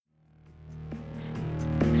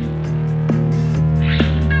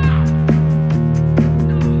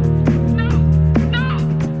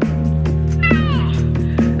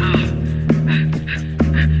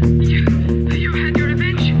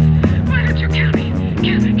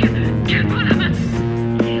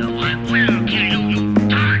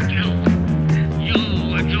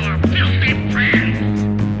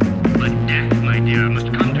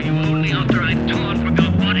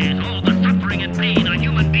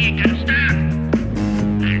He can stand.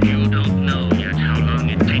 And you don't know yet how long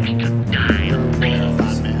it takes to die of pain.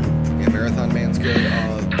 Marathon Man. Yeah, Marathon Man's good.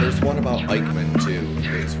 There's one about Eichmann too.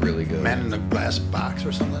 It's really good. Man in the Glass Box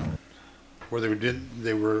or something. Where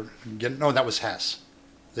that was Hess.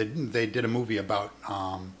 They did a movie about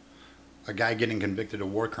a guy getting convicted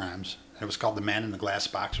of war crimes. It was called The Man in the Glass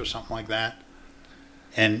Box or something like that.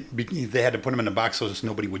 And they had to put him in a box so that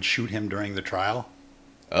nobody would shoot him during the trial.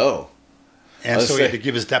 Oh. And so he had to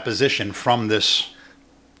give his deposition from this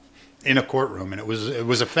in a courtroom. And it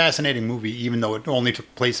was a fascinating movie, even though it only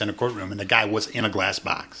took place in a courtroom and the guy was in a glass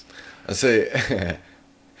box. I say,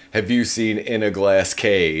 have you seen In a Glass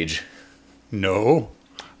Cage? No.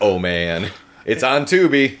 Oh, man. It's on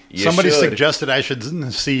Tubi. Somebody suggested I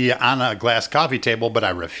should see On a Glass Coffee Table, but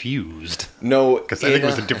I refused. No. Because I think it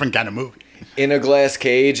was a different kind of movie. In a Glass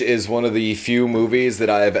Cage is one of the few movies that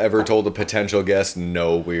I have ever told a potential guest,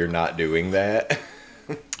 no, we're not doing that.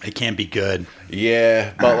 It can't be good.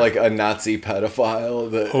 Yeah, about like a Nazi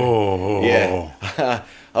pedophile. Yeah.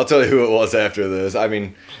 I'll tell you who it was after this. I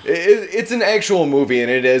mean, it's an actual movie, and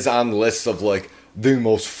it is on lists of like the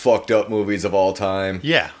most fucked up movies of all time.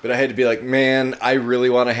 Yeah. But I had to be like, man, I really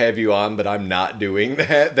want to have you on, but I'm not doing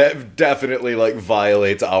that. That definitely like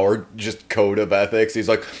violates our just code of ethics. He's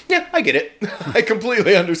like, yeah, I get it. I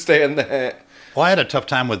completely understand that. Well, I had a tough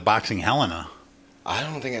time with Boxing Helena. I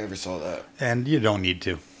don't think I ever saw that. And you don't need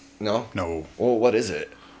to. No? No. Well, what is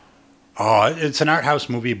it? Oh, it's an art house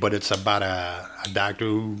movie, but it's about a doctor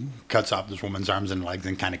who cuts off this woman's arms and legs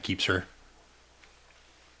and kind of keeps her.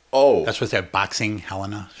 Oh. That's what that Boxing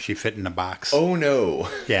Helena. She fit in a box. Oh, no.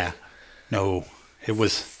 Yeah. No. It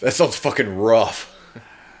was... That sounds fucking rough.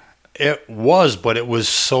 It was, but it was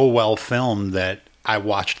so well filmed that I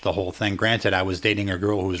watched the whole thing. Granted, I was dating a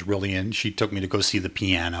girl who was really in... She took me to go see The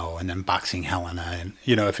Piano and then Boxing Helena. And,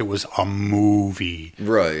 if it was a movie...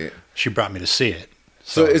 Right. She brought me to see it.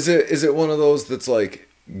 So is it one of those that's like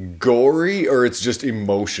gory, or it's just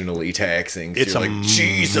emotionally taxing? It's like,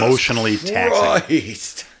 emotionally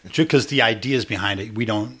taxing. Because the ideas behind it, we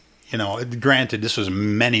don't, granted, this was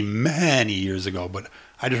many, many years ago, but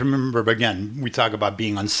I just remember, again, we talk about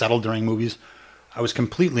being unsettled during movies. I was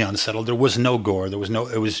completely unsettled. There was no gore. it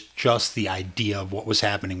was just the idea of what was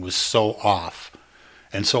happening was so off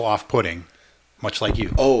and so off-putting, much like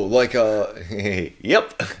you. Oh, like,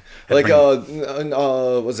 yep. Like,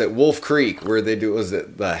 was it Wolf Creek, where they do, was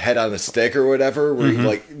it the head on a stick or whatever, where he,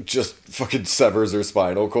 like, just fucking severs their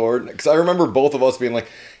spinal cord? Because I remember both of us being like,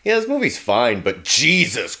 yeah, this movie's fine, but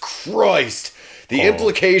Jesus Christ, the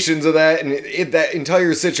implications of that and that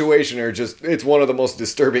entire situation are just, it's one of the most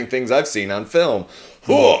disturbing things I've seen on film.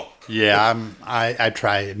 Yeah, I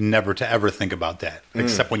try never to ever think about that,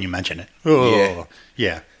 except when you mention it.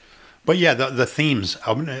 Yeah. But yeah, the themes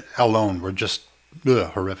alone were just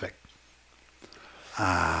horrific.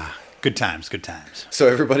 Good times. So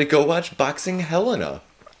everybody go watch Boxing Helena.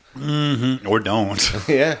 Mm-hmm. Or don't.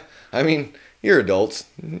 Yeah. I mean, you're adults.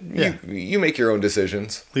 Yeah. You make your own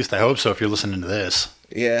decisions. At least I hope so if you're listening to this.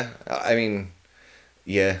 Yeah. I mean,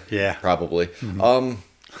 yeah. Yeah. Probably. Mm-hmm.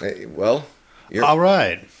 Well, all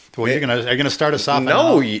right. Well, are you gonna start us off?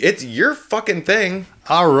 No, it's your fucking thing.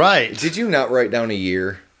 All right. Did you not write down a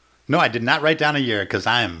year? No, I did not write down a year because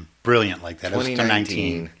I am brilliant like that.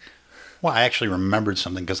 2019. Well, I actually remembered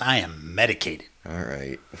something because I am medicated.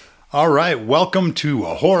 All right. Welcome to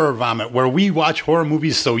Horror Vomit, where we watch horror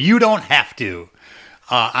movies so you don't have to.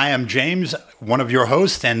 I am James, one of your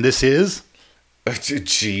hosts, and this is...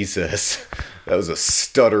 Jesus. That was a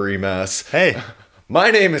stuttery mess. Hey.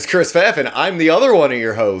 My name is Chris Pfaff, and I'm the other one of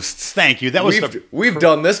your hosts. Thank you. We've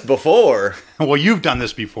done this before. Well, you've done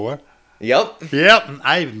this before. Yep.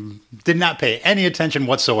 I did not pay any attention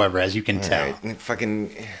whatsoever, as you can tell. Right.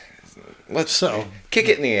 Fucking... Let's kick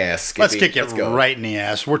it in the ass, Skippy. Let's kick it right in the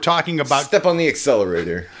ass. We're talking about... Step on the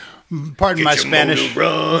accelerator. Pardon my Spanish.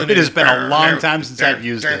 It has been a long time since I've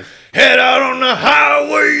used it. Head out on the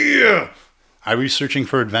highway! Are we searching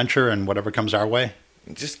for adventure and whatever comes our way?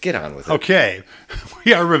 Just get on with it. Okay.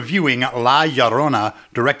 We are reviewing La Llorona,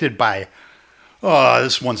 directed by... Oh,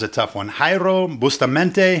 this one's a tough one. Jairo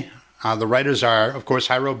Bustamante. The writers are, of course,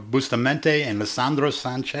 Jairo Bustamante and Lisandro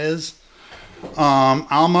Sanchez.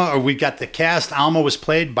 Alma, we got the cast. Alma was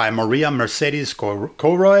played by Maria Mercedes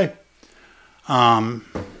Coroy. I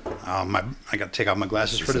got to take off my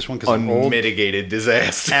glasses for this one because I'm old. Unmitigated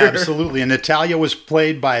disaster. Absolutely. And Natalia was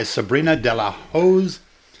played by Sabrina de la Hoz.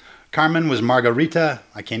 Carmen was Margarita.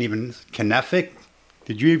 Kenefic.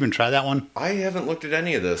 Did you even try that one? I haven't looked at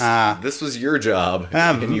any of this. This was your job,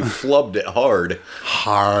 and you flubbed it hard.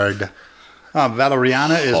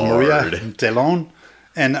 Valeriana is Maria Telon,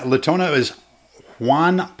 and Latona is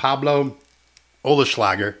Juan Pablo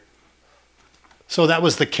Oleschlager. So that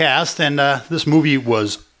was the cast, and this movie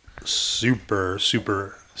was super,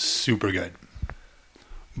 super, super good.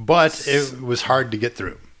 But it was hard to get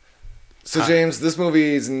through. So, James, this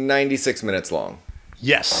movie is 96 minutes long.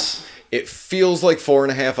 Yes. It feels like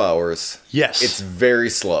 4.5 hours. Yes. It's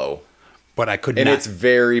very slow. But I could And not. it's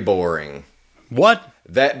very boring. What?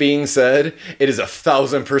 That being said, it is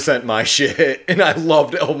 1,000% my shit, and I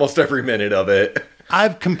loved almost every minute of it.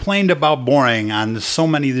 I've complained about boring on so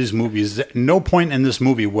many of these movies. At no point in this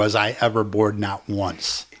movie was I ever bored, not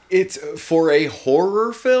once. It's, for a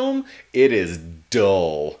horror film, it is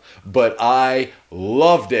dull, but I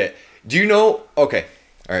loved it. Do you know, okay,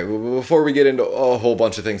 all right, before we get into a whole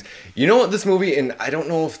bunch of things, you know what this movie, and I don't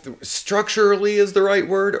know if structurally is the right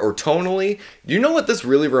word, or tonally, do you know what this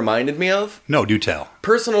really reminded me of? No, do tell.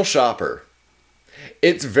 Personal Shopper.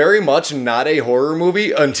 It's very much not a horror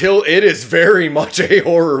movie until it is very much a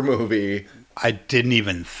horror movie. I didn't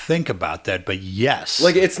even think about that, but yes.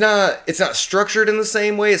 Like it's not structured in the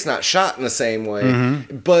same way, it's not shot in the same way,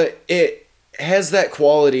 but it has that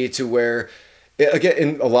quality to where again,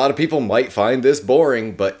 and a lot of people might find this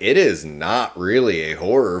boring, but it is not really a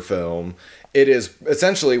horror film. It is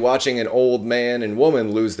essentially watching an old man and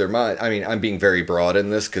woman lose their mind. I mean, I'm being very broad in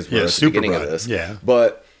this because we're at the beginning of this. Yeah.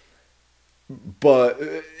 But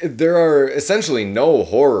there are essentially no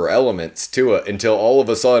horror elements to it until all of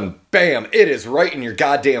a sudden, bam, it is right in your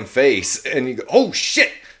goddamn face. And you go, oh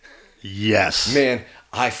shit. Yes. Man,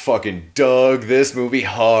 I fucking dug this movie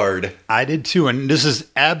hard. I did too, and this is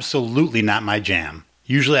absolutely not my jam.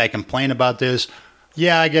 Usually I complain about this.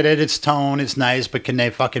 Yeah, I get it. It's tone. It's nice, but can they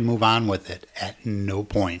fucking move on with it? At no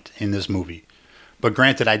point in this movie. But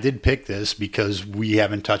granted, I did pick this because we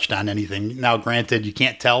haven't touched on anything. Now, granted, you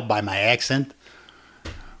can't tell by my accent,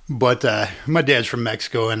 but my dad's from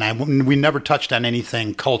Mexico, and we never touched on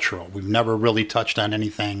anything cultural. We've never really touched on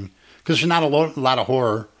anything because there's not a lot of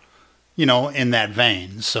horror, in that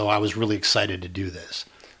vein. So I was really excited to do this.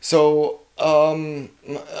 So,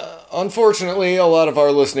 unfortunately, a lot of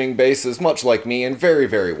our listening base is much like me and very,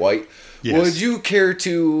 very white. Yes. Would you care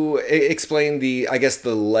to explain the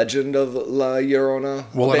legend of La Llorona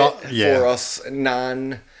for us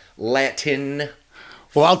non-Latin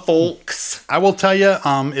folks? I will tell you,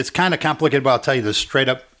 it's kind of complicated, but I'll tell you the straight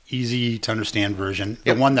up, easy to understand version.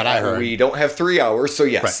 The one that I heard. We don't have 3 hours, so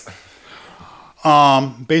yes.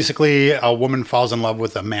 Right. Basically, a woman falls in love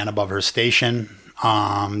with a man above her station.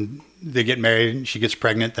 They get married. She gets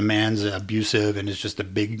pregnant. The man's abusive and is just a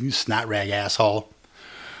big snot rag asshole.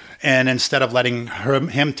 And instead of letting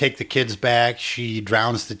him take the kids back, she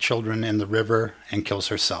drowns the children in the river and kills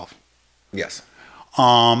herself. Yes.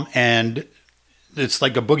 And it's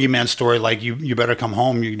like a boogeyman story. Like you better come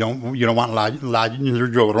home. You don't want La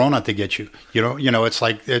Llorona to get you. It's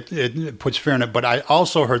like it puts fear in it. But I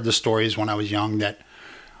also heard the stories when I was young that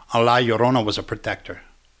La Llorona was a protector.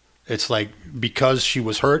 It's like because she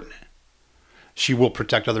was hurt, she will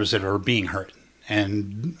protect others that are being hurt.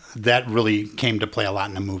 And that really came to play a lot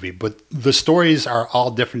in the movie. But the stories are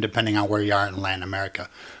all different depending on where you are in Latin America.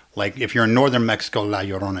 Like if you're in northern Mexico, La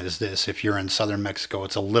Llorona is this. If you're in southern Mexico,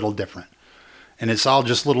 it's a little different. And it's all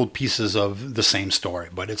just little pieces of the same story,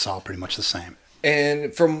 but it's all pretty much the same.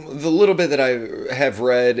 And from the little bit that I have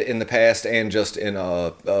read in the past and just in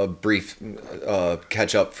a brief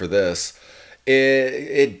catch up for this,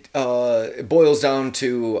 it boils down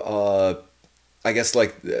to... I guess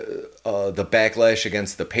like the backlash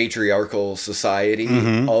against the patriarchal society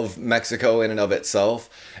of Mexico in and of itself.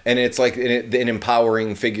 And it's like an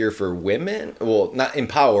empowering figure for women. Well, not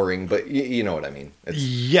empowering, but you know what I mean.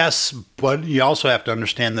 Yes, but you also have to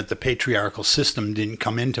understand that the patriarchal system didn't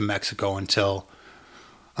come into Mexico until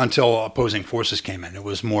opposing forces came in. It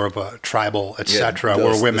was more of a tribal, etc.,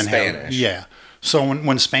 where women had... Yeah. So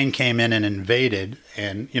when Spain came in and invaded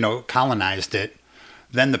and, colonized it,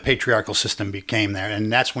 then the patriarchal system became there,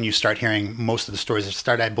 and that's when you start hearing most of the stories. It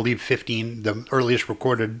started, I believe, the earliest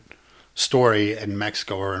recorded story in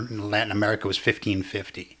Mexico or in Latin America was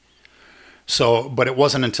 1550. So, but it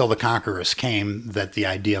wasn't until the conquerors came that the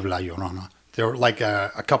idea of La Llorona. There were like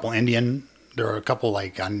a couple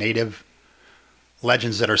native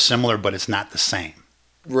legends that are similar, but it's not the same.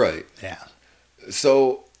 Right. Yeah.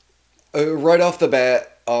 So, right off the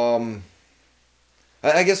bat,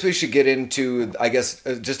 I guess we should get into,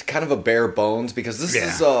 just kind of a bare bones, because this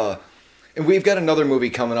is, and we've got another movie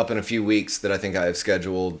coming up in a few weeks that I think I have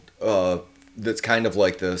scheduled that's kind of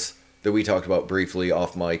like this, that we talked about briefly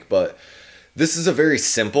off mic, but this is a very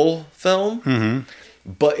simple film.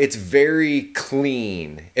 but it's very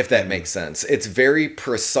clean, if that makes sense. It's very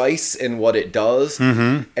precise in what it does.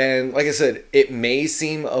 And like I said, it may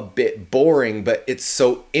seem a bit boring, but it's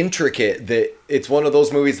so intricate that it's one of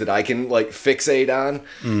those movies that I can like fixate on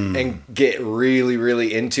and get really,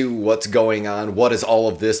 really into what's going on. What does all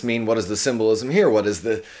of this mean? What is the symbolism here? What is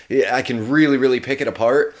I can really, really pick it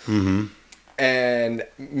apart. And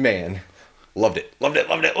man, loved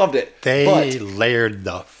it. They layered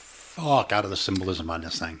the fuck out of the symbolism on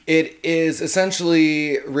this thing. It is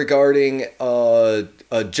essentially regarding a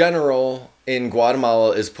general in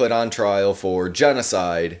Guatemala is put on trial for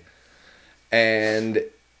genocide and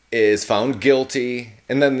is found guilty,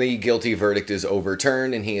 and then the guilty verdict is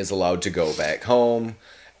overturned and he is allowed to go back home,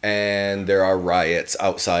 and there are riots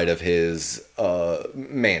outside of his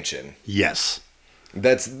mansion. Yes.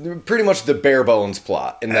 That's pretty much the bare bones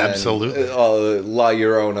plot. And then, absolutely. La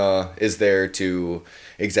Llorona is there to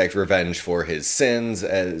exact revenge for his sins,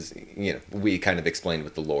 as you know, we kind of explained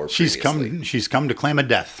with the lore previously. She's come to claim a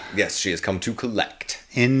death. Yes, she has come to collect.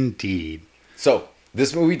 Indeed. So,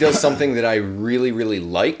 this movie does something that I really, really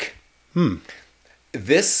like.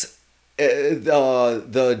 This,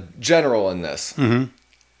 the general in this,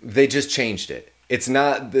 they just changed it. It's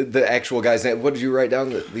not the actual guy's name. What did you write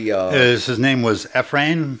down? His name was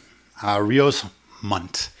Efrain Rios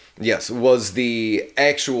Montt. Yes, was the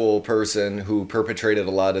actual person who perpetrated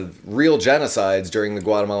a lot of real genocides during the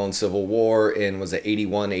Guatemalan Civil War in, was it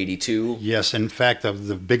 81, 82? Yes, in fact, the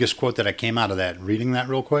biggest quote that I came out of that, reading that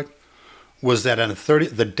real quick, was that in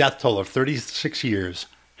the death toll of 36 years,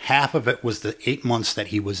 half of it was the 8 months that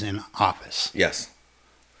he was in office. Yes.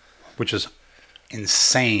 Which is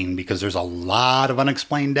insane, because there's a lot of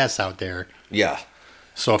unexplained deaths out there. Yeah.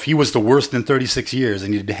 So if he was the worst in 36 years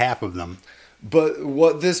and you did half of them. But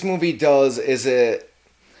what this movie does is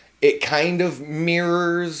it kind of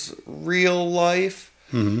mirrors real life,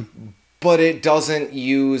 but it doesn't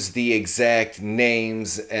use the exact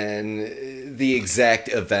names and the exact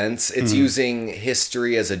events. It's using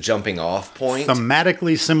history as a jumping off point.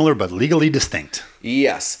 Thematically similar, but legally distinct.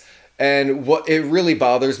 Yes. And what it really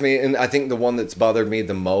bothers me, and I think the one that's bothered me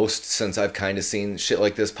the most since I've kind of seen shit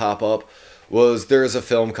like this pop up, was there's a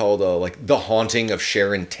film called like The Haunting of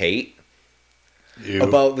Sharon Tate. Ew.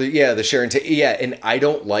 About the Sharon Tate. Yeah, and I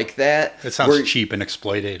don't like that. It sounds cheap and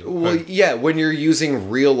exploitative. Well, yeah, when you're using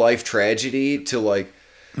real life tragedy to like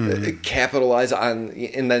capitalize on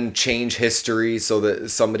and then change history so that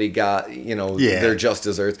somebody got, their just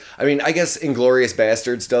desserts. I mean, I guess Inglourious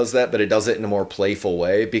Bastards does that, but it does it in a more playful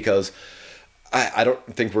way, because I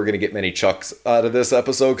don't think we're going to get many chucks out of this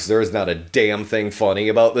episode, because there is not a damn thing funny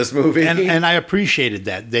about this movie. And I appreciated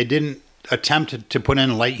that. They didn't attempt to put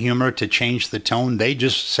in light humor to change the tone. They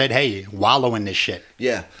just said, hey, wallow in this shit.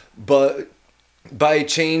 Yeah, but by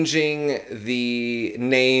changing the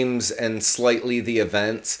names and slightly the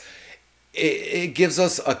events, it gives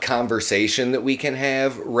us a conversation that we can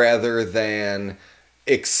have, rather than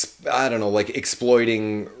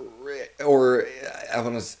exploiting, or I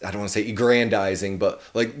don't want to say aggrandizing, but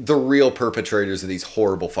like the real perpetrators of these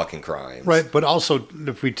horrible fucking crimes. Right, but also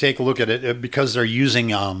if we take a look at it, because they're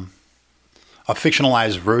using a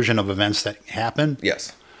fictionalized version of events that happen.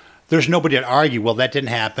 Yes. There's nobody to argue, well, that didn't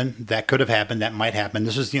happen, that could have happened, that might happen.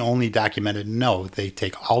 This is the only documented. No, they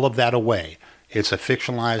take all of that away. It's a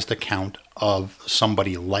fictionalized account of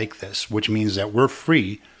somebody like this, which means that we're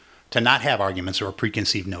free to not have arguments or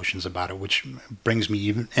preconceived notions about it, which brings me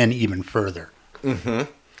even further.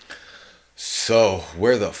 So,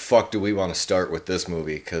 where the fuck do we want to start with this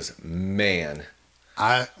movie? Because, man.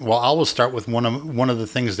 I will start with one of the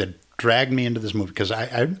things that dragged me into this movie, because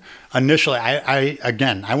I initially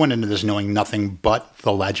went into this knowing nothing but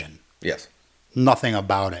the legend. Yes. Nothing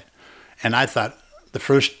about it. And I thought the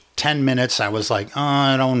first 10 minutes I was like, oh,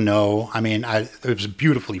 I don't know. I mean, it was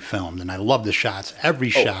beautifully filmed and I love the shots, every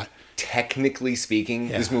shot. Technically speaking,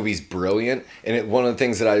 this movie's brilliant. And one of the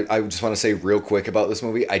things that I just want to say real quick about this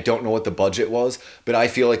movie, I don't know what the budget was, but I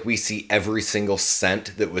feel like we see every single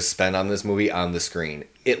cent that was spent on this movie on the screen.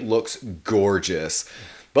 It looks gorgeous.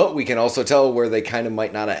 But we can also tell where they kind of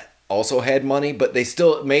might not have also had money, but they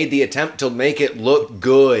still made the attempt to make it look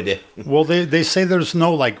good. Well, they say there's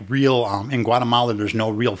no real, in Guatemala, there's no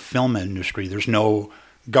real film industry. There's no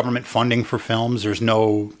government funding for films. There's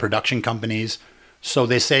no production companies. So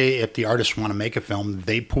they say if the artists want to make a film,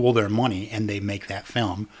 they pool their money and they make that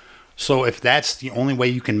film. So if that's the only way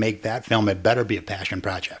you can make that film, it better be a passion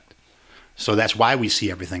project. So that's why we see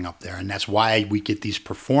everything up there. And that's why we get these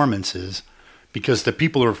performances. Because the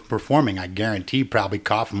people who are performing, I guarantee, probably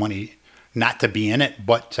cough money not to be in it,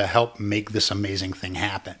 but to help make this amazing thing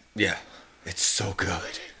happen. Yeah, it's so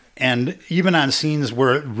good. And even on scenes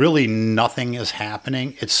where really nothing is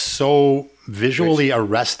happening, it's so visually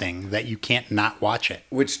arresting that you can't not watch it.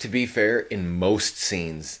 Which, to be fair, in most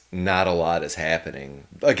scenes, not a lot is happening.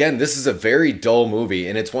 Again, this is a very dull movie,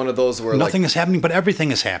 and it's one of those where Nothing is happening, but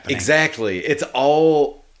everything is happening. Exactly. It's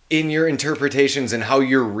all in your interpretations and how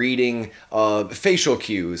you're reading facial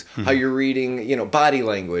cues, how you're reading, body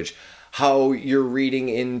language, how you're reading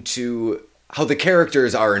into how the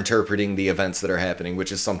characters are interpreting the events that are happening,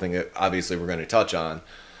 which is something that obviously we're going to touch on.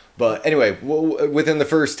 But anyway, within the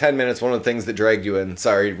first 10 minutes, one of the things that dragged you in,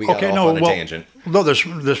 sorry, we got off on a tangent. No,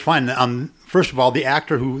 there's fine. First of all, the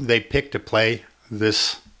actor who they picked to play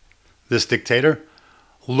this dictator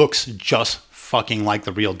looks just fucking like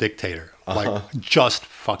the real dictator. Like, just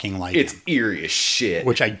fucking like It's him. eerie as shit.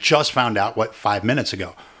 Which I just found out, 5 minutes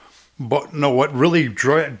ago. But no, what really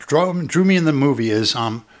drew me in the movie is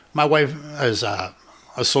my wife is a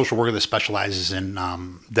social worker that specializes in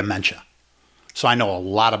dementia. So I know a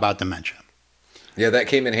lot about dementia. Yeah, that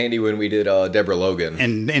came in handy when we did Deborah Logan.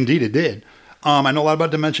 And indeed it did. I know a lot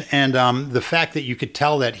about dementia. And the fact that you could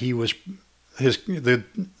tell that he was, the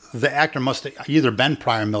actor must have either been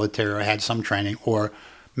prior military or had some training or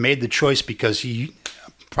made the choice because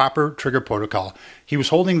proper trigger protocol. He was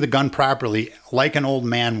holding the gun properly like an old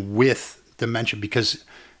man with dementia because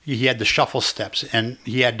he had the shuffle steps and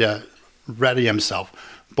he had to ready himself.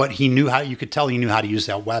 But you could tell he knew how to use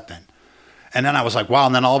that weapon. And then I was like, wow.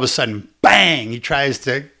 And then all of a sudden, bang, he tries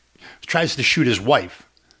to shoot his wife.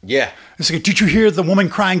 Yeah. It's like, did you hear the woman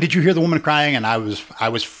crying? Did you hear the woman crying? And I was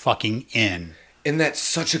fucking in. And that's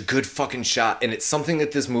such a good fucking shot. And it's something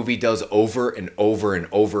that this movie does over and over and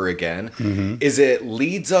over again. Mm-hmm. Is it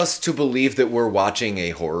leads us to believe that we're watching a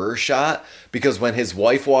horror shot. Because when his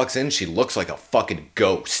wife walks in, she looks like a fucking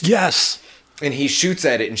ghost. Yes. And he shoots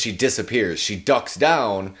at it and she disappears. She ducks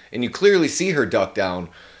down and you clearly see her duck down.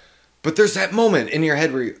 But there's that moment in your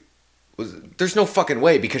head where there's no fucking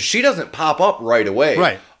way because she doesn't pop up right away.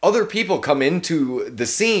 Right. Other people come into the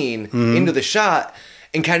scene, into the shot,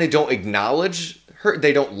 and kind of don't acknowledge her.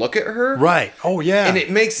 They don't look at her. Right. Oh, yeah. And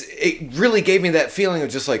it really gave me that feeling of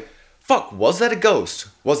just like, fuck, was that a ghost?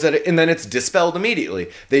 And then it's dispelled immediately.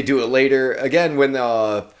 They do it later again when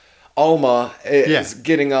Alma is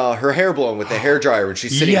getting her hair blown with the hairdryer and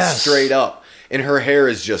she's sitting straight up and her hair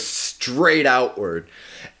is just straight outward.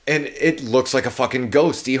 And it looks like a fucking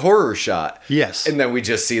ghosty horror shot. Yes. And then we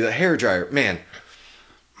just see the hairdryer. Man.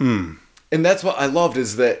 And that's what I loved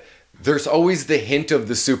is that there's always the hint of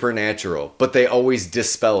the supernatural, but they always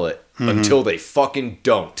dispel it until they fucking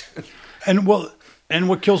don't. And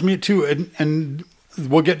what kills me too, and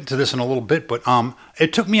we'll get into this in a little bit, but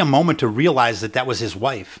it took me a moment to realize that was his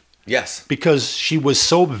wife. Yes. Because she was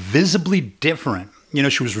so visibly different.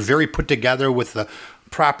 She was very put together with the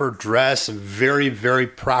proper dress, very, very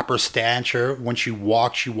proper stature. When she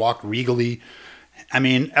walked regally. I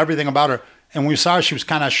mean, everything about her. And when we saw her, she was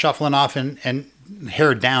kind of shuffling off and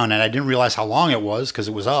hair down, and I didn't realize how long it was because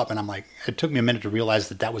it was up. And I'm like, it took me a minute to realize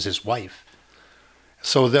that was his wife.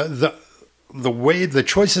 So the way, the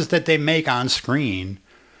choices that they make on screen,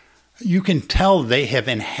 you can tell they have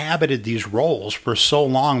inhabited these roles for so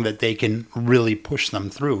long that they can really push them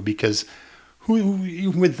through because who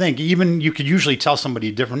you would think, even you could usually tell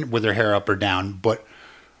somebody different with their hair up or down, but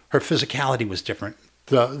her physicality was different.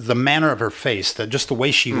 The manner of her face, just the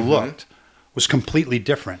way she looked was completely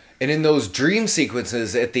different. And in those dream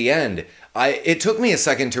sequences at the end, it took me a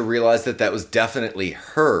second to realize that was definitely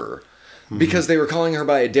her. Because they were calling her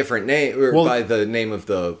by a different name, or by the name of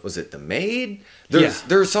was it the maid?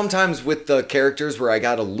 There's sometimes with the characters where I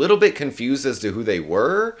got a little bit confused as to who they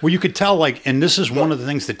were. Well, you could tell, and this is one of the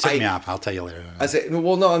things that tipped me off. I'll tell you later. I say,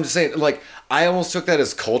 well, no, I'm just saying, I almost took that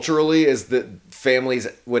as culturally, as that families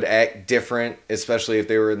would act different, especially if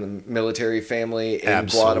they were in the military family in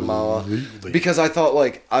Guatemala. Because I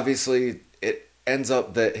thought, obviously, it ends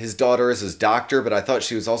up that his daughter is his doctor, but I thought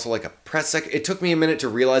she was also like a press secretary. It took me a minute to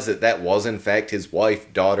realize that was in fact his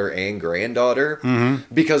wife, daughter, and granddaughter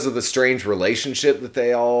because of the strange relationship that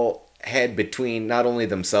they all had between not only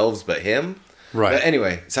themselves but him. Right. But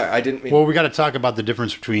anyway, sorry, I didn't mean... Well, we got to talk about the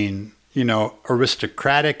difference between,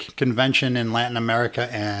 aristocratic convention in Latin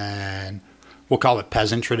America and we'll call it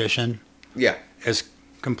peasant tradition. Yeah. It's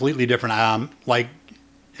completely different.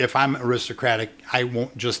 If I'm aristocratic, I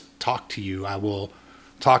won't just talk to you. I will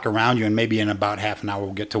talk around you, and maybe in about half an hour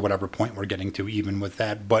we'll get to whatever point we're getting to even with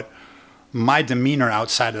that. But my demeanor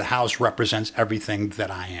outside of the house represents everything that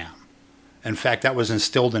I am. In fact, that was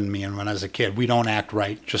instilled in me when I was a kid. We don't act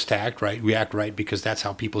right just to act right. We act right because that's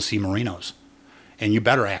how people see Marinos. And you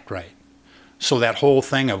better act right. So that whole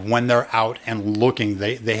thing of when they're out and looking,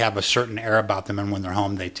 they have a certain air about them, and when they're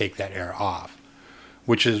home, they take that air off,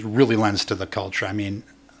 which is really lends to the culture. I mean,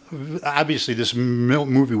 obviously, this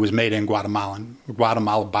movie was made in Guatemala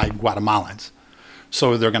by Guatemalans,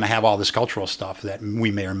 so they're going to have all this cultural stuff that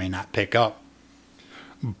we may or may not pick up.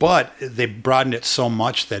 But they broadened it so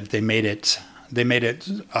much that they made it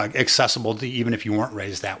accessible to even if you weren't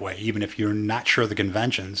raised that way, even if you're not sure of the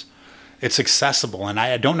conventions. It's accessible, and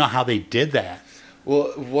I don't know how they did that.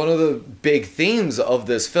 Well, one of the big themes of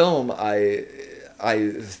this film, I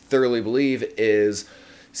thoroughly believe, is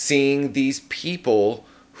seeing these people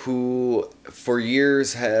who for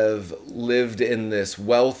years have lived in this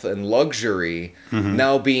wealth and luxury,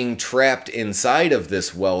 now being trapped inside of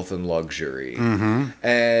this wealth and luxury,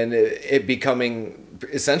 and it becoming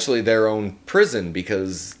essentially their own prison,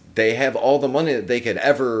 because they have all the money that they could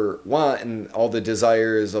ever want and all the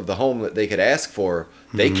desires of the home that they could ask for.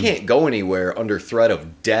 They can't go anywhere under threat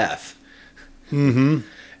of death. And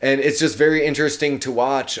it's just very interesting to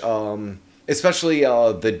watch, especially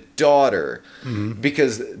the daughter,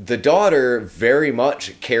 because the daughter very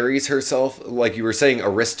much carries herself, like you were saying,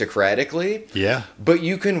 aristocratically. Yeah. But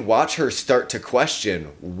you can watch her start to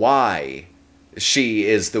question why she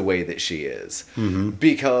is the way that she is.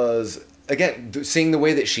 Because, again, seeing the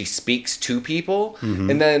way that she speaks to people,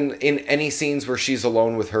 and then in any scenes where she's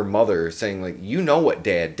alone with her mother saying, like, you know what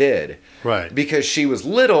Dad did. Right. Because she was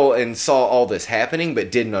little and saw all this happening but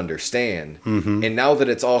didn't understand. And now that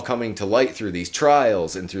it's all coming to light through these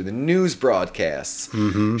trials and through the news broadcasts,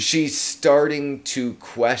 she's starting to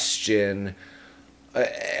question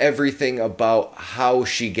everything about how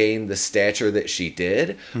she gained the stature that she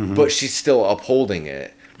did, but she's still upholding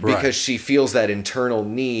it because she feels that internal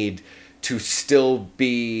need to still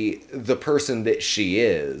be the person that she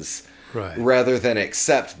is, rather than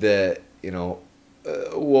accept that, you know,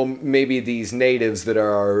 well, maybe these natives that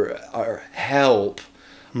are our help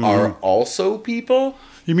are also people.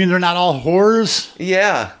 You mean they're not all whores?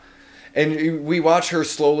 Yeah. And we watch her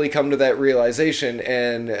slowly come to that realization,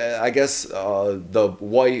 and I guess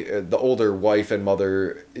the older wife and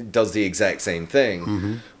mother does the exact same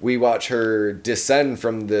thing. We watch her descend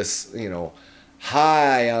from this, you know,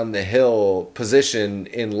 high on the hill position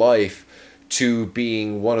in life to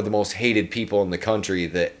being one of the most hated people in the country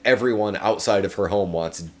that everyone outside of her home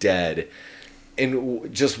wants dead.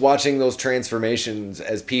 And just watching those transformations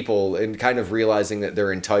as people and kind of realizing that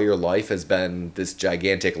their entire life has been this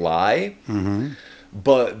gigantic lie.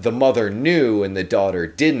 But the mother knew and the daughter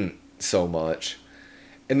didn't so much.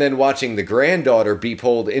 And then watching the granddaughter be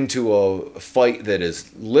pulled into a fight that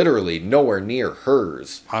is literally nowhere near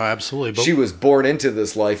hers. Oh, absolutely. But she was born into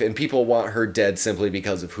this life, and people want her dead simply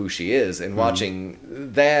because of who she is. And watching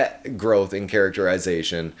that growth in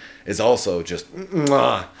characterization is also just...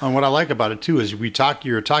 mwah. And what I like about it, too, is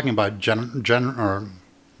you're talking about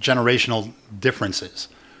generational differences.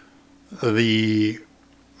 The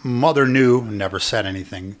mother knew, never said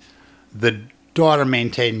anything. The daughter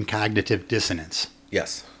maintained cognitive dissonance.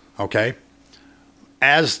 Yes. Okay.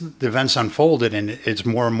 As the events unfolded and it's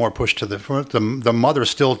more and more pushed to the front, the mother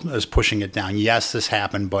still is pushing it down. Yes, this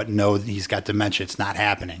happened, but no, he's got dementia. It's not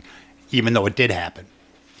happening, even though it did happen.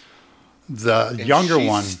 The younger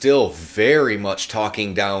one still very much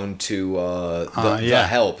talking down to the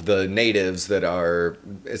help, the natives that are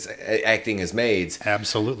acting as maids.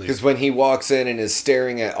 Absolutely. Because when he walks in and is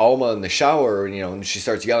staring at Alma in the shower, and, you know, and she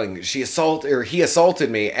starts yelling, he assaulted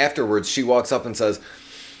me. Afterwards, she walks up and says,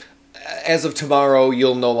 as of tomorrow,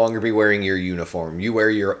 you'll no longer be wearing your uniform.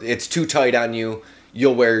 It's too tight on you.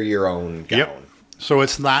 You'll wear your own gown. Yep. So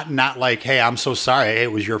it's not like, hey, I'm so sorry,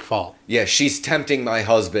 it was your fault. Yeah, she's tempting my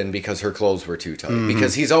husband because her clothes were too tight.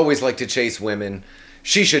 Because he's always liked to chase women.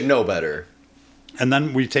 She should know better. And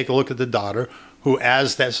then we take a look at the daughter, who,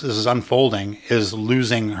 as this is unfolding, is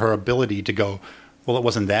losing her ability to go, well, it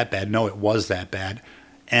wasn't that bad. No, it was that bad.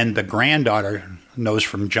 And the granddaughter knows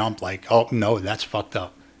from jump, like, oh, no, that's fucked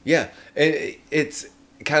up. Yeah, it's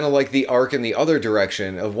kind of like the arc in the other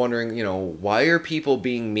direction of wondering, you know, why are people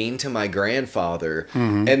being mean to my grandfather,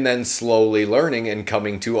 and then slowly learning and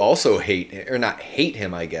coming to also not hate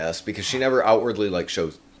him, I guess, because she never outwardly like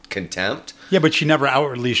shows contempt. Yeah, but she never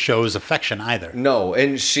outwardly shows affection either. No,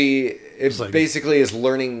 and she basically is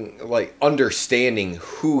learning, like, understanding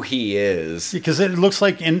who he is. Because it looks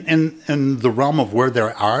like in the realm of where they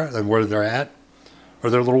are and where they're at, or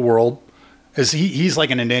their little world, is he's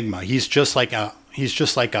like an enigma. He's just like a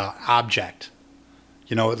object.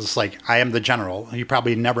 You know, it's like, I am the general. He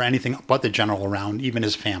probably never anything but the general around, even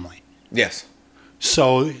his family. Yes.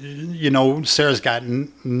 So, you know, Sarah's got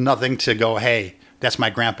nothing to go, hey, That's my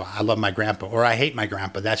grandpa. I love my grandpa. Or I hate my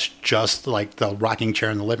grandpa. That's just like the rocking chair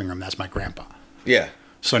in the living room. That's my grandpa. Yeah.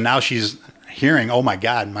 So now she's hearing, oh my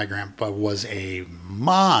God, my grandpa was a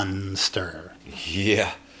monster.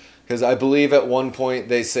 Yeah. Because I believe at one point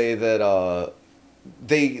they say that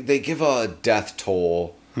they give a death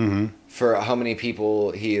toll for how many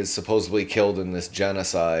people he has supposedly killed in this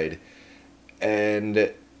genocide. And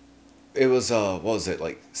it was, what was it,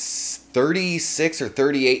 like 36 or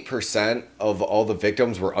 38% of all the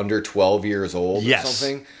victims were under 12 years old or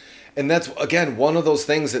something. And that's, again, one of those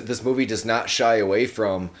things that this movie does not shy away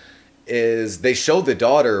from, is they show the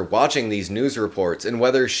daughter watching these news reports, and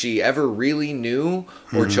whether she ever really knew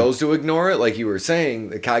or chose to ignore it, like you were saying,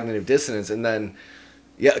 the cognitive dissonance, and then,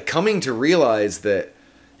 coming to realize that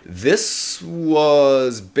this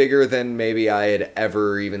was bigger than maybe I had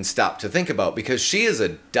ever even stopped to think about, because she is a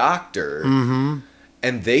doctor,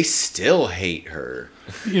 and they still hate her.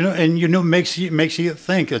 Makes you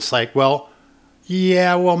think. It's like, well,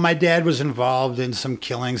 my dad was involved in some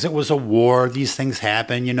killings. It was a war. These things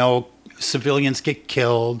happen. Civilians get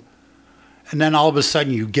killed. And then all of a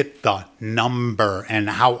sudden you get the number and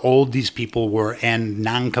how old these people were and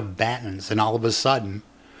non-combatants. And all of a sudden,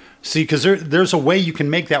 see, because there's a way you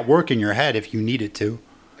can make that work in your head if you need it to.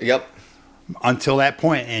 Yep. Until that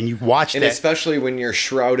point, and you watch and that. Especially when you're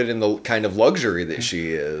shrouded in the kind of luxury that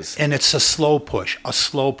she is. And it's a slow push.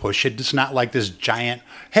 It's not like this giant,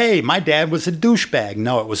 hey, my dad was a douchebag.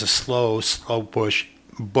 No, it was a slow push.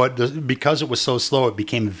 But because it was so slow, it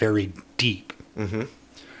became very deep. Mm-hmm.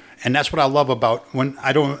 And that's what I love about when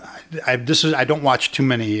I don't watch too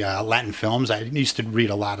many Latin films. I used to read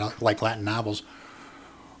a lot of Latin novels,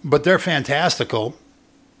 but they're fantastical.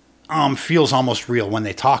 Feels almost real when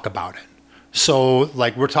they talk about it. So,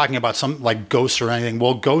 like, we're talking about some, like, ghosts or anything.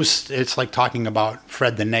 Well, ghosts, it's like talking about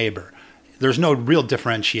Fred the neighbor. There's no real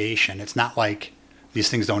differentiation. It's not like these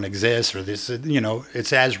things don't exist or this,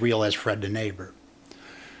 it's as real as Fred the neighbor.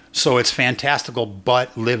 So it's fantastical,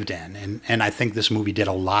 but lived in. And I think this movie did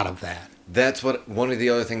a lot of that. That's what one of the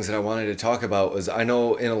other things that I wanted to talk about was, I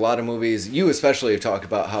know in a lot of movies, you especially have talked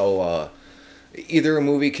about how either a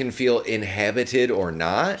movie can feel inhabited or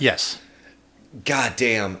not. Yes. God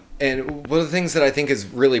damn. And one of the things that I think is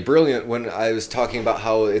really brilliant when I was talking about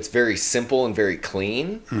how it's very simple and very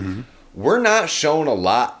clean, we're not shown a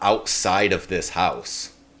lot outside of this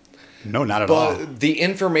house. No, not at all. But the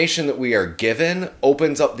information that we are given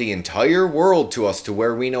opens up the entire world to us to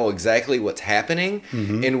where we know exactly what's happening,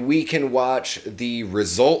 and we can watch the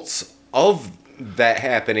results of that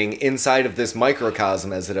happening inside of this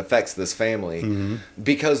microcosm as it affects this family.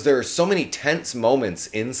 Because there are so many tense moments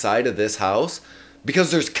inside of this house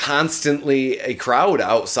because there's constantly a crowd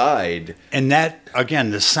outside. And that,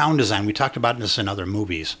 again, the sound design, we talked about this in other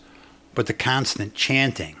movies, but the constant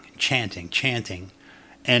chanting.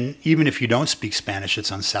 And even if you don't speak Spanish,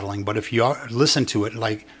 it's unsettling. But if you listen to it,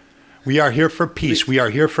 like, we are here for peace. We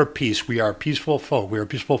are here for peace. We are peaceful folk. We are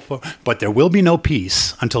peaceful folk. But there will be no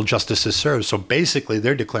peace until justice is served. So basically,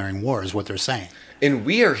 they're declaring war is what they're saying. And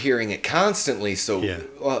we are hearing it constantly. So,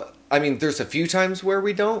 there's a few times where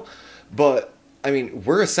we don't. But,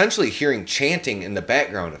 we're essentially hearing chanting in the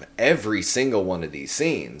background of every single one of these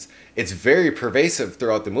scenes. It's very pervasive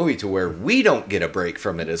throughout the movie to where we don't get a break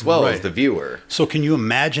from it as well as the viewer. So can you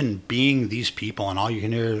imagine being these people and all you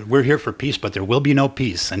can hear, we're here for peace, but there will be no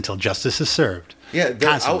peace until justice is served. Yeah, they're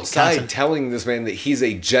outside telling this man that he's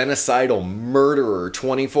a genocidal murderer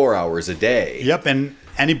 24 hours a day. Yep, and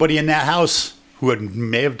anybody in that house who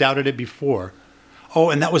may have doubted it before. Oh,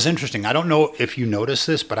 and that was interesting. I don't know if you noticed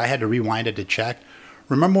this, but I had to rewind it to check.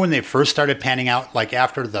 Remember when they first started panning out, like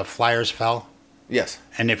after the flyers fell? Yes.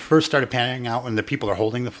 And they first started panning out when the people are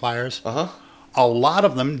holding the flyers. Uh-huh. A lot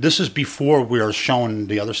of them, this is before we are shown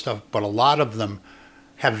the other stuff, but a lot of them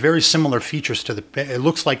have very similar features to it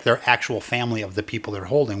looks like they're actual family of the people they're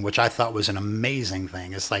holding, which I thought was an amazing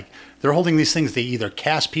thing. It's like they're holding these things. They either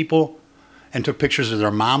cast people and took pictures of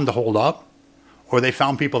their mom to hold up, or they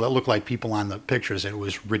found people that looked like people on the pictures. It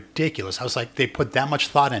was ridiculous. I was like, they put that much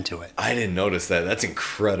thought into it. I didn't notice that. That's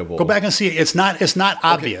incredible. Go back and see it. It's not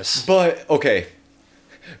obvious. But, okay.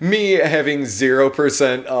 Me having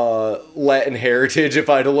 0% Latin heritage, if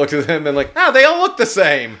I'd have looked at them and like, they all look the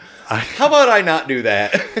same. How about I not do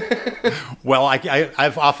that? Well,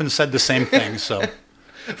 I've often said the same thing, so.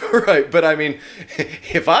 Right, but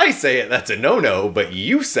if I say it, that's a no-no, but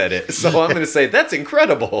you said it, so I'm going to say that's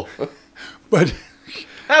incredible. But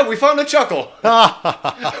we found a chuckle.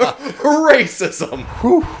 Racism.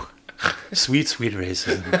 Whew. Sweet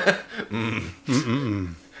racism.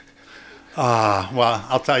 Well,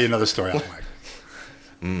 I'll tell you another story.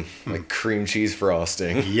 Like cream cheese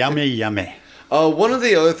frosting. Yummy. One of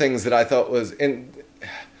the other things that I thought was, and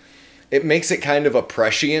it makes it kind of a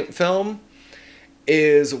prescient film,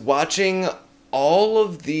 is watching all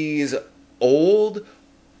of these old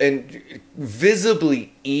and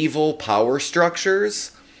visibly evil power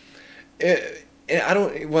structures. And I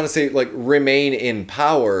don't want to say like remain in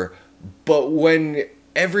power, but when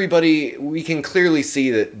we can clearly see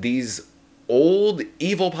that these old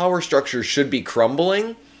evil power structures should be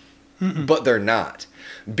crumbling, but they're not.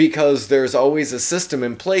 Because there's always a system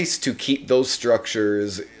in place to keep those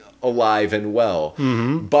structures alive and well.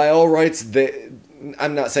 By all rights,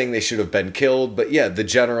 I'm not saying they should have been killed, but yeah, the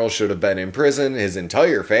general should have been in prison, his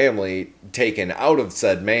entire family taken out of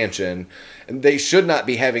said mansion, and they should not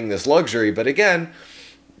be having this luxury. But again,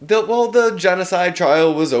 the genocide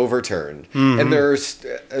trial was overturned. And there's,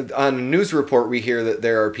 on a news report, we hear that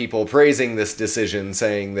there are people praising this decision,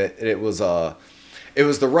 saying that it was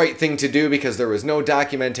the right thing to do because there was no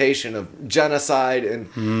documentation of genocide. And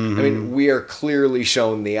I mean, we are clearly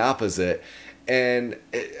shown the opposite. And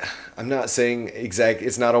I'm not saying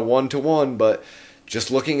it's not a one-to-one, but just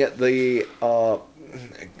looking at the,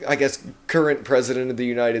 I guess, current president of the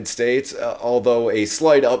United States, although a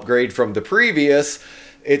slight upgrade from the previous,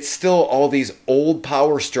 it's still all these old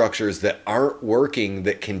power structures that aren't working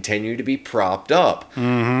that continue to be propped up.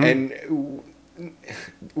 And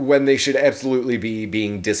when they should absolutely be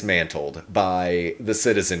being dismantled by the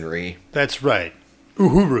citizenry. That's right.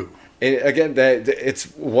 Uhuru. And again, it's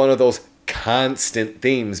one of those constant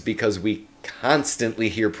themes because we constantly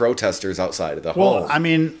hear protesters outside of the home. Well, I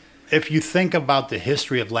mean, if you think about the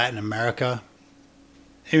history of Latin America,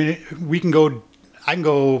 I mean, I can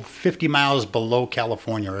go 50 miles below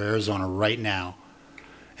California or Arizona right now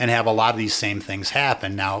and have a lot of these same things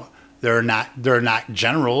happen. Now, they're not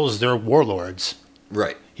generals, they're warlords.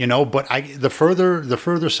 Right. You know, but the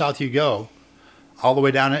further south you go, all the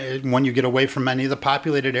way down when you get away from any of the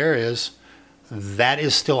populated areas, that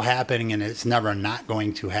is still happening, and it's never not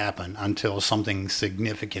going to happen until something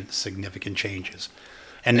significant changes.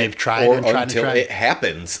 And they've tried and tried until and tried. It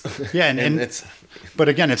happens. Yeah, and it's. But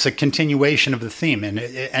again, it's a continuation of the theme. And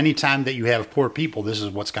any time that you have poor people, this is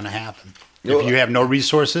what's going to happen. If you have no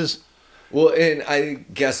resources. Well, and I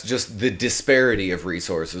guess just the disparity of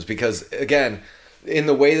resources, because again, in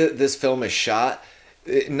the way that this film is shot,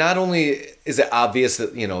 not only is it obvious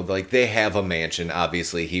that, you know, like they have a mansion,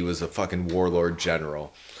 obviously he was a fucking warlord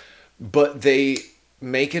general, but they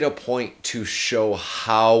make it a point to show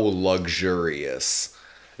how luxurious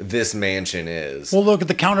this mansion is. Well, look at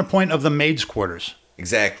the counterpoint of the maids' quarters.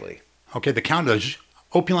 Exactly. Okay, the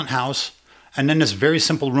opulent house, and then this very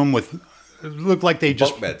simple room with, it looked like they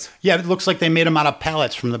just... bunk beds. Yeah, it looks like they made them out of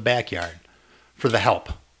pallets from the backyard for the help.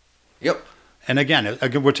 Yep. And again,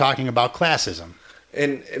 we're talking about classism.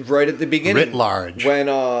 And right at the beginning, Writ large.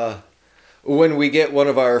 When we get one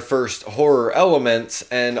of our first horror elements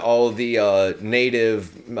and all the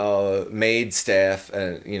native maid staff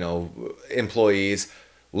and, you know, employees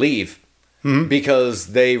leave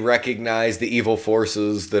because they recognize the evil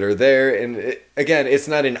forces that are there. And again, it's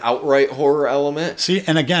not an outright horror element. See,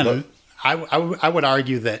 and again, I would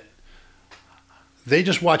argue that they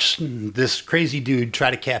just watched this crazy dude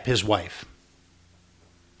try to cap his wife.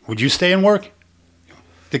 Would you stay and work?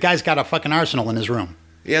 The guy's got a fucking arsenal in his room.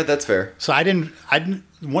 Yeah, that's fair. So I didn't.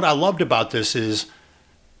 What I loved about this is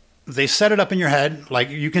they set it up in your head like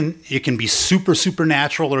it can be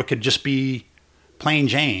supernatural, or it could just be plain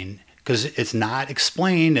Jane, because it's not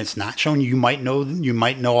explained. It's not shown. You might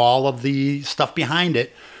know all of the stuff behind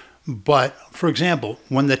it. But for example,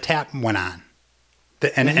 when the tap went on,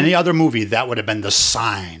 in any other movie that would have been the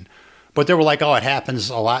sign. But they were like, oh, it happens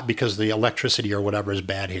a lot because the electricity or whatever is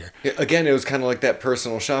bad here. Yeah, again, it was kind of like that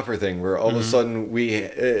personal shopper thing where all of a sudden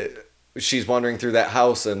she's wandering through that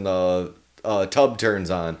house and the tub turns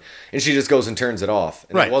on and she just goes and turns it off.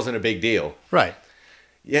 And it wasn't a big deal. Right.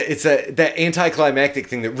 Yeah, it's that anticlimactic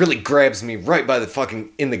thing that really grabs me right by the fucking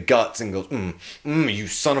in the guts and goes, you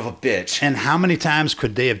son of a bitch. And how many times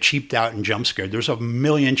could they have cheaped out and jump scared? There's a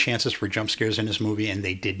million chances for jump scares in this movie, and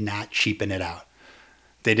they did not cheapen it out.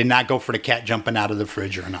 They did not go for the cat jumping out of the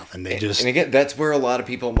fridge or nothing. They just... And again, that's where a lot of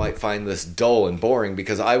people might find this dull and boring,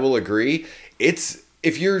 because I will agree,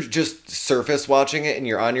 if you're just surface watching it and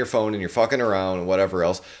you're on your phone and you're fucking around and whatever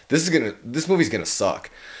else, this movie's gonna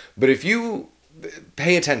suck. But if you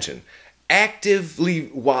pay attention,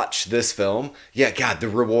 actively watch this film, yeah, God, the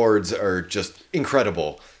rewards are just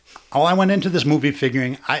incredible. Oh, I went into this movie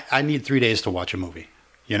figuring I need 3 days to watch a movie.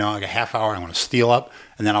 You know, like a half hour, I want to steal up,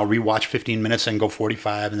 and then I'll rewatch 15 minutes and go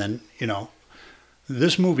 45, and then, you know,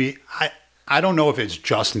 this movie, I don't know if it's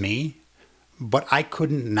just me, but I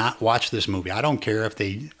couldn't not watch this movie. I don't care if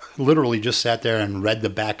they literally just sat there and read the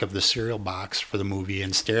back of the cereal box for the movie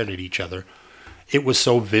and stared at each other. It was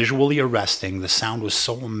so visually arresting. The sound was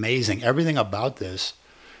so amazing. Everything about this,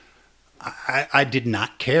 I did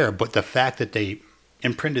not care. But the fact that they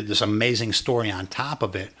imprinted this amazing story on top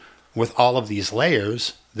of it with all of these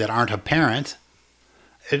layers that aren't apparent,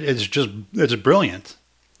 it's brilliant.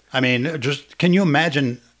 I mean, just can you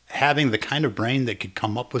imagine having the kind of brain that could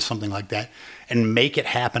come up with something like that and make it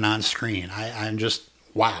happen on screen? I'm just,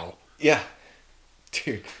 wow. Yeah.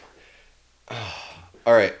 Dude.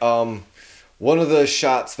 All right. One of the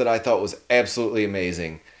shots that I thought was absolutely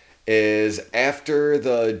amazing is after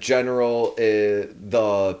the general,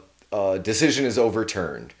 the decision is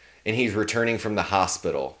overturned and he's returning from the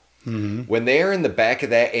hospital. Mm-hmm. When they're in the back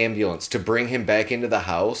of that ambulance to bring him back into the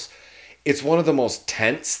house, it's one of the most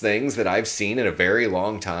tense things that I've seen in a very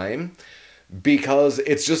long time, because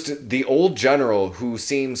it's just the old general who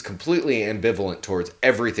seems completely ambivalent towards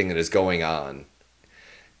everything that is going on.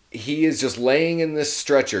 He is just laying in this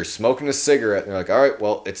stretcher, smoking a cigarette, and they're like, all right,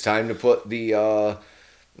 well, it's time to put the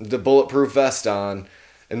bulletproof vest on.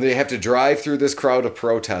 And they have to drive through this crowd of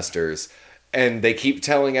protesters. And they keep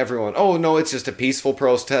telling everyone, oh, no, it's just a peaceful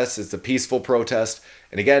protest. It's a peaceful protest.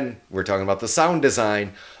 And again, we're talking about the sound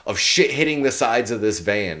design of shit hitting the sides of this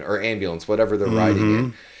van or ambulance, whatever they're riding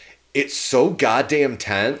in. It's so goddamn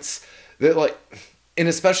tense that, like, and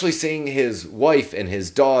especially seeing his wife and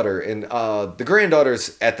his daughter, and the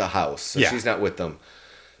granddaughter's at the house, so she's not with them.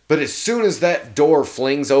 But as soon as that door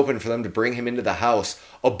flings open for them to bring him into the house,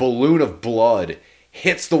 a balloon of blood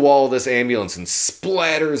hits the wall of this ambulance and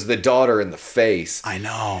splatters the daughter in the face. I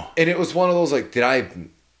know. And it was one of those, like,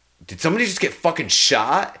 did somebody just get fucking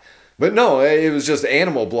shot? But no, it was just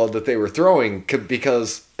animal blood that they were throwing,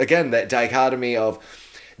 because, again, that dichotomy of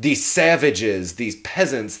these savages, these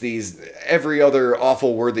peasants, these every other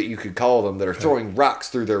awful word that you could call them, that are throwing rocks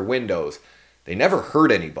through their windows. They never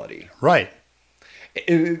hurt anybody. Right.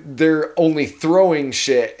 They're only throwing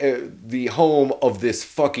shit at the home of this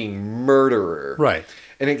fucking murderer. Right.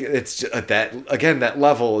 And it's just that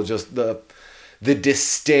level, just the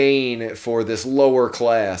disdain for this lower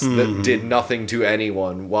class that did nothing to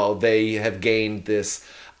anyone, while they have gained this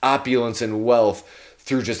opulence and wealth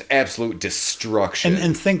through just absolute destruction.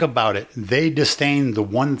 And think about it. They disdained the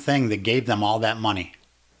one thing that gave them all that money,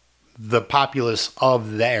 the populace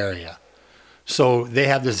of the area. So they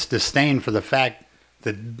have this disdain for the fact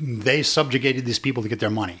that they subjugated these people to get their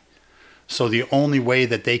money. So the only way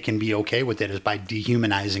that they can be okay with it is by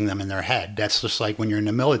dehumanizing them in their head. That's just like when you're in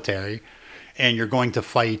the military and you're going to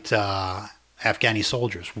fight Afghani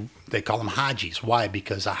soldiers. They call them Hajis. Why?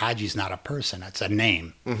 Because a Haji's not a person. It's a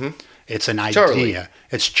name. Mm-hmm. It's an idea. Charlie.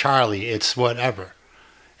 It's Charlie. It's whatever.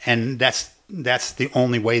 And that's the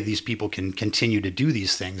only way these people can continue to do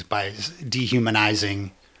these things, by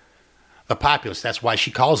dehumanizing the populace. That's why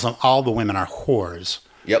she calls them, all the women are whores.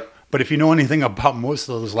 Yep. But if you know anything about most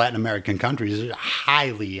of those Latin American countries, they're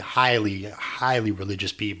highly, highly, highly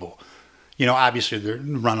religious people. You know, obviously they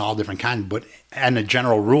run all different kinds, but in a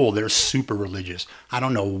general rule, they're super religious. I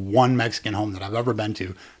don't know one Mexican home that I've ever been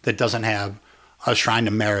to that doesn't have a shrine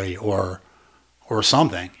to Mary or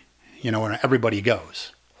something, you know, where everybody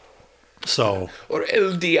goes. So, or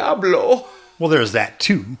El Diablo. Well, there's that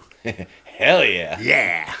too. Hell yeah.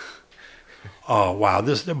 Yeah. Oh, wow.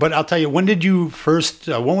 But I'll tell you, when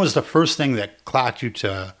was the first thing that clocked you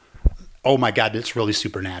to, oh my God, it's really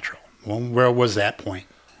supernatural? Where was that point?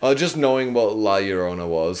 Just knowing what La Llorona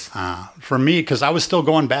was. For me, because I was still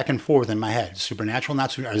going back and forth in my head. Supernatural, not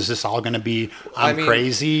supernatural. Is this all going to be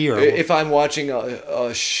crazy? Or if I'm watching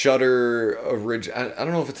a Shudder original, I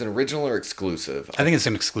don't know if it's an original or exclusive. I think it's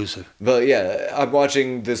an exclusive. But yeah, I'm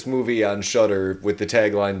watching this movie on Shudder with the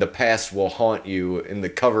tagline, "The past will haunt you," and the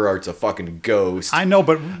cover art's a fucking ghost. I know,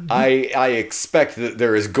 but I expect that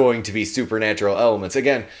there is going to be supernatural elements.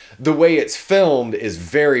 Again, the way it's filmed is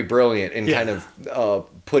very brilliant in kind of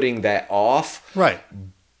putting that off. Right.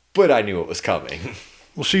 But I knew it was coming.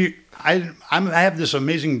 Well, see, I have this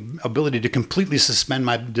amazing ability to completely suspend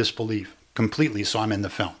my disbelief completely, so I'm in the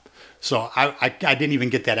film. So I didn't even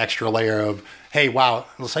get that extra layer of, hey, wow.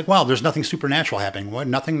 It's like, wow, there's nothing supernatural happening. What?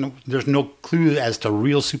 Nothing. There's no clue as to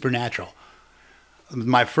real supernatural.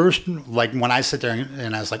 My first, like, when I sit there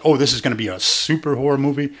and I was like, oh, this is going to be a super horror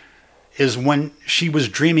movie, is when she was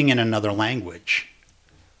dreaming in another language.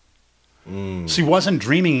 She wasn't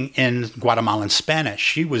dreaming in Guatemalan Spanish.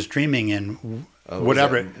 She was dreaming in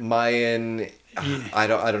whatever. Mayan, I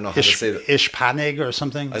don't know how to say that. Ishpanig or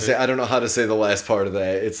something. I don't know how to say the last part of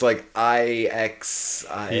that. It's like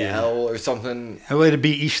IXIL or something. That would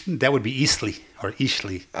be Eastleigh or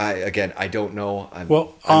Eastley. I don't know. I'm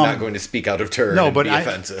I'm not going to speak out of turn. No, and but be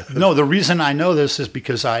offensive. No, the reason I know this is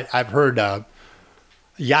because I've heard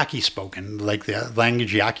Yaqui spoken, like the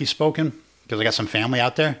language Yaqui spoken, because I got some family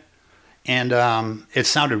out there, and it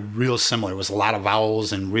sounded real similar. It was a lot of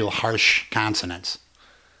vowels and real harsh consonants.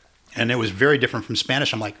 And it was very different from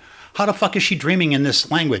Spanish. I'm like, how the fuck is she dreaming in this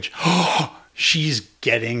language? She's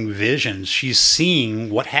getting visions. She's seeing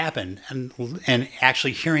what happened and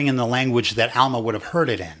actually hearing in the language that Alma would have heard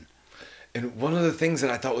it in. And one of the things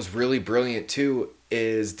that I thought was really brilliant too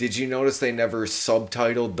is, did you notice they never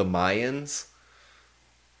subtitled the Mayans?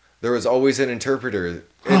 There was always an interpreter.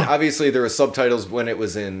 And obviously there were subtitles when it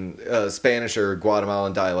was in Spanish or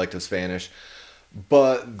Guatemalan dialect of Spanish.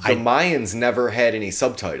 But the Mayans never had any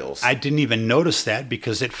subtitles. I didn't even notice that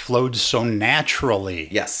because it flowed so naturally.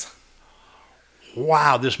 Yes.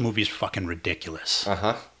 Wow, this movie is fucking ridiculous.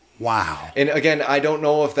 Uh-huh. Wow. And again, I don't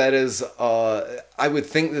know if that is... I would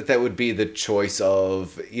think that would be the choice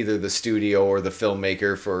of either the studio or the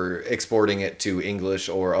filmmaker for exporting it to English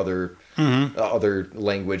or other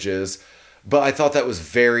languages. But I thought that was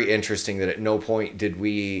very interesting that at no point did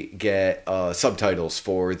we get subtitles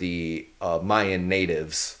for the Mayan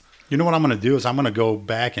natives. You know what I'm going to do is I'm going to go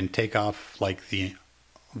back and take off like the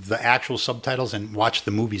actual subtitles and watch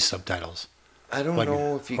the movie subtitles. I don't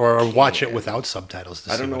know if you or can. watch it without subtitles.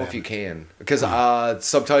 I don't know if you can, because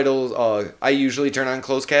subtitles. I usually turn on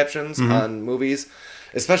closed captions on movies,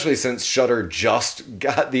 especially since Shudder just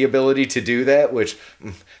got the ability to do that. Which,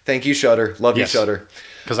 thank you, Shudder. Love you, Shudder.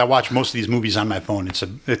 Because I watch most of these movies on my phone.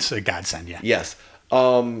 It's a godsend, yeah. Yes.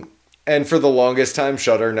 And for the longest time,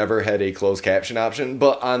 Shudder never had a closed caption option,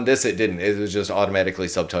 but on this it didn't. It was just automatically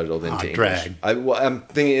subtitled into English. Drag. I'm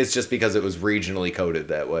thinking it's just because it was regionally coded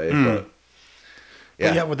that way. But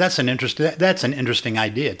yeah. Well, that's an interesting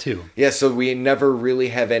idea too. Yeah, so we never really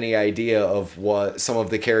have any idea of what some of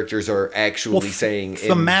the characters are actually saying.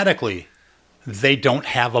 Thematically, they don't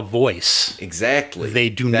have a voice. Exactly. They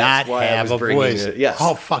do not have a voice. Yes.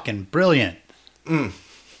 Oh, fucking brilliant.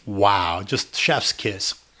 Wow. Just chef's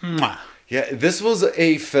kiss. Mwah. Yeah, this was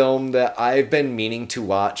a film that I've been meaning to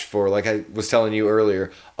watch for, like I was telling you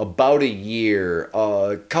earlier, about a year.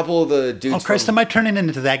 A couple of the dudes... Oh, Christ, am I turning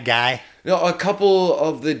into that guy? No, a couple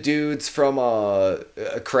of the dudes from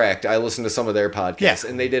Cracked, I listened to some of their podcasts,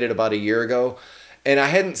 and they did it about a year ago. And I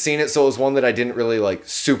hadn't seen it, so it was one that I didn't really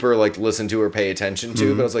super listen to or pay attention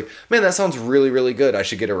to. But I was like, man, that sounds really, really good. I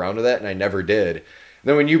should get around to that, and I never did. And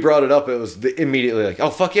then when you brought it up, it was immediately like, oh,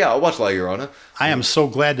 fuck yeah, I'll watch La Llorona. I am so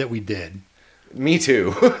glad that we did. Me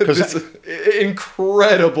too. It's an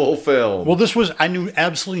incredible film. Well, I knew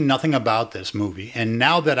absolutely nothing about this movie. And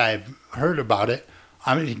now that I've heard about it,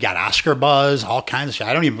 I mean, he got Oscar buzz, all kinds of shit.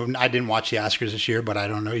 I didn't watch the Oscars this year, but I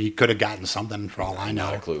don't know. He could have gotten something for all I know.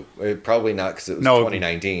 Not a clue. Probably not, because it was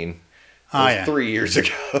 2019. It was 3 years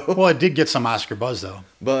ago. Well, it did get some Oscar buzz, though.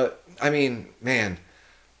 But, I mean, man,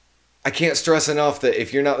 I can't stress enough that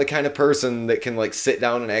if you're not the kind of person that can sit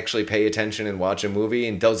down and actually pay attention and watch a movie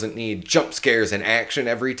and doesn't need jump scares and action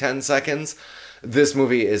every 10 seconds, this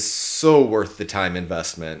movie is so worth the time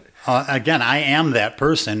investment. Again, I am that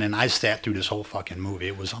person, and I sat through this whole fucking movie.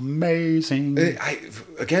 It was amazing.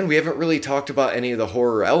 Again, we haven't really talked about any of the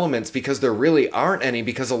horror elements because there really aren't any,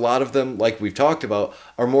 because a lot of them, like we've talked about,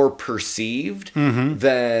 are more perceived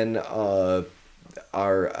than are,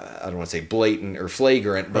 I don't want to say blatant or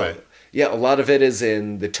flagrant, but... Right. Yeah, a lot of it is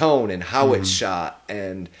in the tone and how it's shot,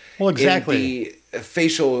 and in the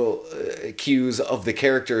facial cues of the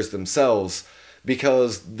characters themselves.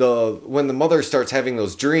 Because when the mother starts having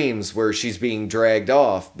those dreams where she's being dragged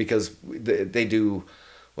off, because they do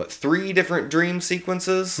 3 different dream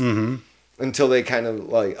sequences until they kind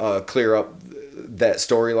of clear up that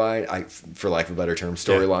storyline. For lack of a better term,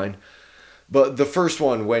 storyline. Yeah. But the first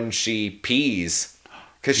one, when she pees,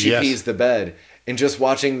 because she pees the bed. And just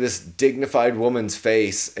watching this dignified woman's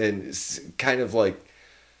face and kind of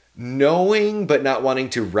knowing but not wanting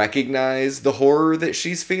to recognize the horror that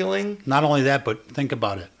she's feeling. Not only that, but think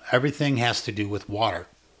about it. Everything has to do with water.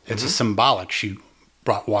 It's a symbolic. She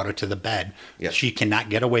brought water to the bed. Yes. She cannot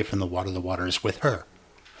get away from the water is with her.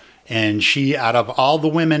 And she, out of all the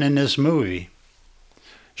women in this movie,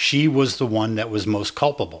 she was the one that was most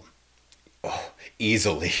culpable. Oh,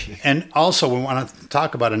 easily. And also we want to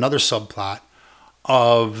talk about another subplot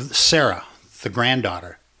of Sarah, the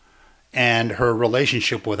granddaughter, and her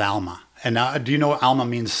relationship with Alma. And do you know what Alma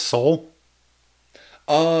means, soul?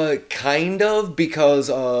 Kind of,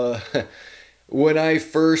 because When I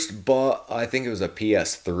first bought, I think it was a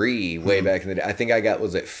PS3 way back in the day. I think I got,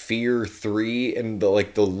 was it Fear 3, and the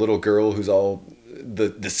little girl who's all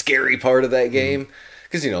the scary part of that game.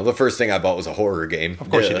 Because, the first thing I bought was a horror game. Of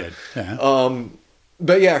course you did. Yeah.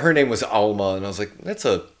 But yeah, her name was Alma, and I was like, that's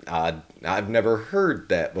a odd. I've never heard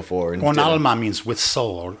that before. And Alma means with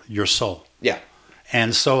soul, or your soul. Yeah.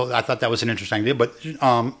 And so I thought that was an interesting idea. But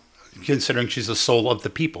considering she's the soul of the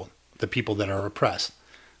people that are oppressed,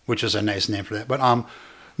 which is a nice name for that. But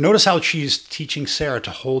notice how she's teaching Sarah to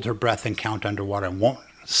hold her breath and count underwater. And won't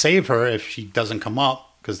save her if she doesn't come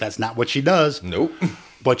up, because that's not what she does. Nope.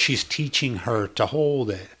 But she's teaching her to hold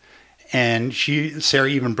it. And Sarah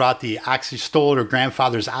even brought stole her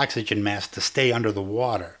grandfather's oxygen mask to stay under the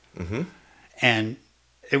water. Mm-hmm. And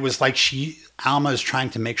it was like Alma is trying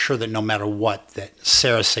to make sure that no matter what, that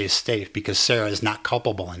Sarah stays safe, because Sarah is not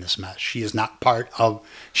culpable in this mess. She's part of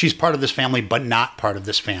this family, but not part of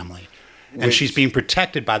this family. And she's being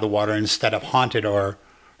protected by the water instead of haunted or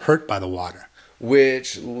hurt by the water.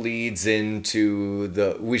 Which leads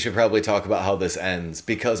into we should probably talk about how this ends,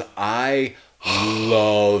 because I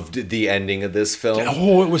loved the ending of this film.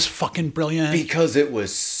 Oh, it was fucking brilliant. Because it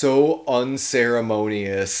was so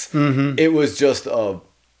unceremonious. Mm-hmm. It was just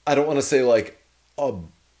I don't want to say like a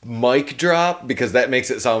mic drop, because that makes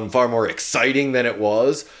it sound far more exciting than it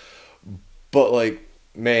was. But like,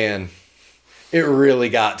 man, it really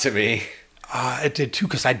got to me. It did too,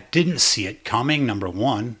 because I didn't see it coming, number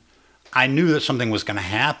one. I knew that something was going to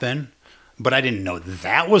happen, but I didn't know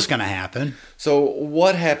that was going to happen. So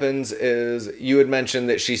what happens is, you had mentioned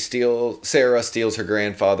that Sarah steals her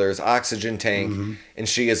grandfather's oxygen tank, mm-hmm. and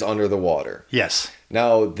she is under the water. Yes.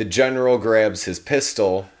 Now the general grabs his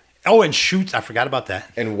pistol. Oh, and shoots. I forgot about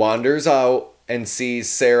that. And wanders out and sees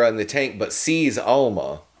Sarah in the tank, but sees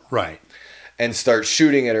Alma. Right. And starts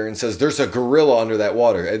shooting at her and says, there's a gorilla under that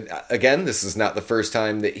water. And again, this is not the first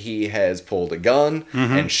time that he has pulled a gun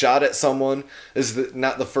mm-hmm. and shot at someone. This is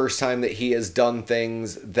not the first time that he has done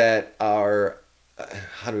things that are,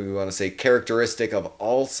 how do we want to say, characteristic of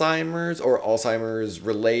Alzheimer's or Alzheimer's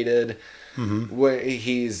related. Mm-hmm. Where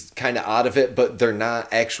he's kind of out of it, but they're not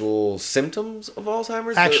actual symptoms of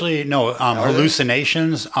Alzheimer's. Actually, no.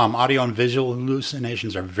 Hallucinations, audio and visual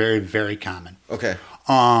hallucinations are very, very common. Okay.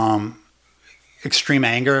 Extreme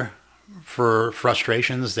anger for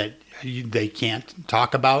frustrations that they can't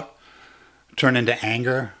talk about turn into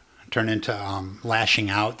anger, turn into lashing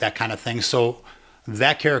out, that kind of thing. So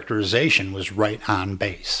that characterization was right on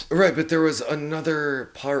base. Right, but there was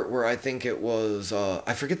another part where I think it was,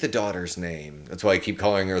 I forget the daughter's name. That's why I keep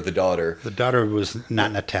calling her the daughter. The daughter was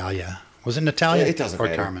not Natalia. Was it Natalia? Yeah, it doesn't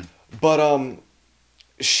matter. Or Carmen? But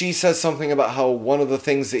she says something about how one of the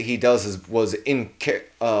things that he does was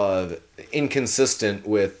inconsistent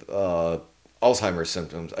with Alzheimer's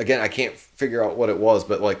symptoms. Again, I can't figure out what it was,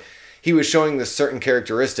 but like, he was showing this certain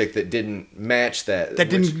characteristic that didn't match that.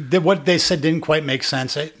 What they said didn't quite make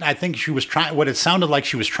sense. I think she was what it sounded like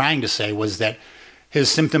she was trying to say was that his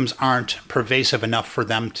symptoms aren't pervasive enough for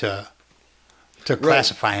them to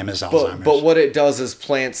classify him as Alzheimer's. But what it does is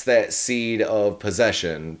plants that seed of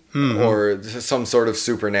possession mm-hmm. or some sort of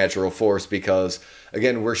supernatural force, because,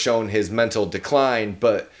 again, we're shown his mental decline,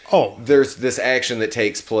 but there's this action that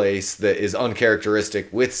takes place that is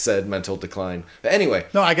uncharacteristic with said mental decline. But anyway.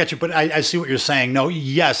 No, I get you, but I see what you're saying. No,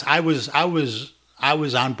 yes, I was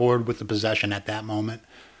on board with the possession at that moment.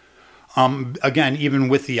 Again, even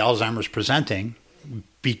with the Alzheimer's presenting,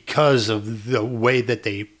 because of the way that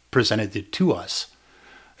they presented it to us,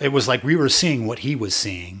 it was like we were seeing what he was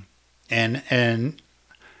seeing, and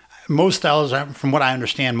most Alzheimer's, from what I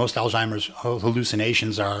understand, most Alzheimer's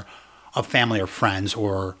hallucinations are of family or friends,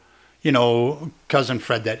 or cousin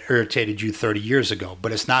Fred that irritated you 30 years ago,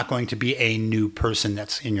 but it's not going to be a new person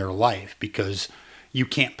that's in your life, because you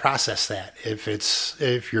can't process that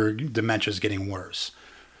if your dementia is getting worse.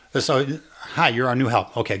 So, hi, you're our new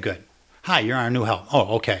help. Okay, good. Hi, you're our new help.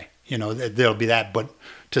 Oh, okay. There'll be that, but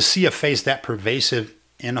to see a face that pervasive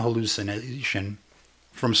in a hallucination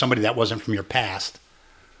from somebody that wasn't from your past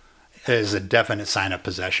is a definite sign of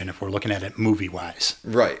possession if we're looking at it movie-wise.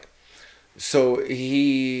 Right. So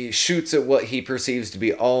he shoots at what he perceives to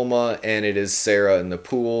be Alma, and it is Sarah in the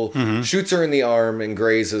pool. Mm-hmm. Shoots her in the arm and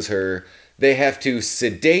grazes her. They have to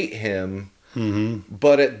sedate him, mm-hmm.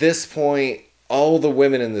 but at this point, all the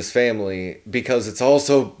women in this family, because it's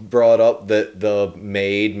also brought up that the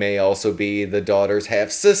maid may also be the daughter's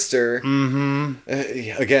half-sister.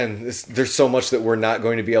 Mm-hmm. Again, there's so much that we're not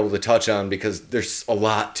going to be able to touch on, because there's a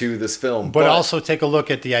lot to this film. But also take a look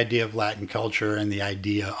at the idea of Latin culture and the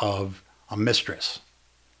idea of a mistress.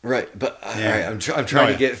 Right, but yeah. All right, I'm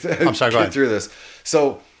trying to get I'm sorry, get through this.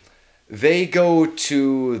 So they go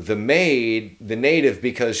to the maid, the native,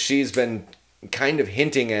 because she's been kind of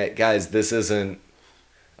hinting at, guys, this isn't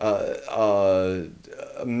a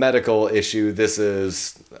medical issue. This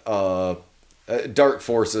is dark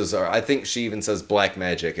forces, or I think she even says black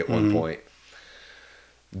magic at one point.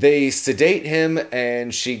 They sedate him,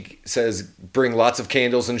 and she says, bring lots of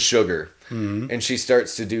candles and sugar. And she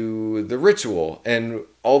starts to do the ritual. And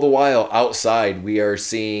all the while outside, we are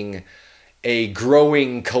seeing a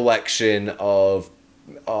growing collection of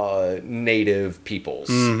native peoples.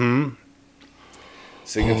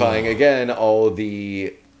 Signifying, again, all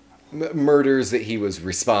the murders that he was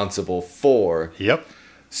responsible for. Yep.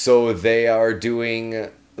 So they are doing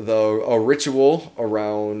a ritual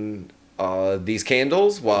around these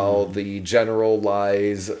candles while the general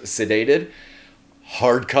lies sedated.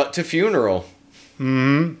 Hard cut to funeral.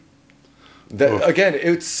 Again,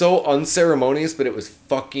 it's so unceremonious, but it was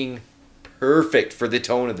fucking perfect for the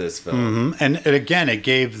tone of this film. And again, it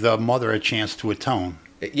gave the mother a chance to atone.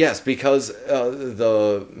 Yes, because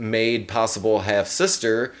the maid, possible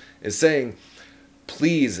half-sister, is saying,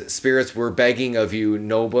 please, spirits, we're begging of you,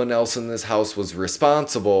 no one else in this house was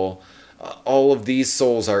responsible. All of these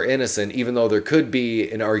souls are innocent, even though there could be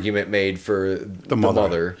an argument made for the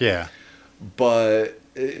mother. Yeah. But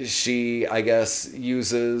she, I guess,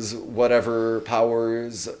 uses whatever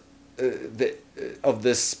powers of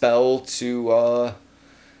this spell to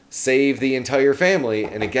save the entire family.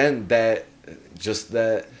 And again, but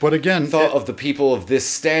again, thought of the people of this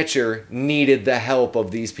stature needed the help of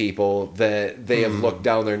these people that they have looked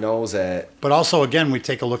down their nose at. But also, again, we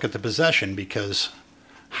take a look at the possession, because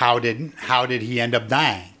how did he end up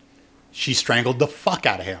dying? She strangled the fuck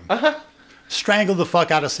out of him. Strangled the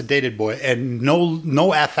fuck out of sedated boy, and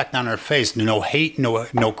no affect on her face, no hate,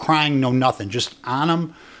 no crying, no nothing, just on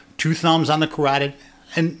him, 2 thumbs on the carotid,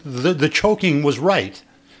 and the choking was right.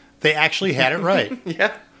 They actually had it right.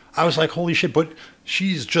 Yeah. I was like, holy shit, but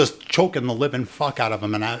she's just choking the living fuck out of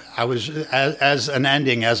him, and I was, as an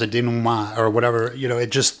ending, as a denouement, or whatever,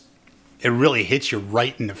 it really hits you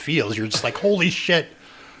right in the feels. You're just like, holy shit,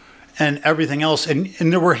 and everything else, and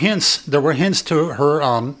there were hints to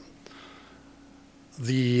her,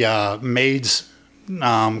 the maid's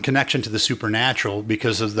connection to the supernatural,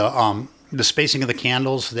 because of the spacing of the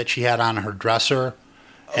candles that she had on her dresser,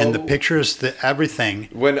 and the pictures, everything.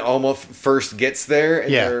 When Alma first gets there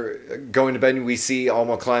and they're going to bed, we see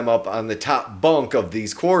Alma climb up on the top bunk of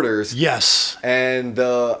these quarters. Yes. And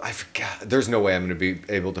I forgot. There's no way I'm going to be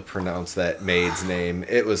able to pronounce that maid's name.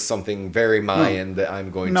 It was something very Mayan that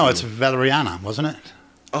I'm going to... No, it's Valeriana, wasn't it?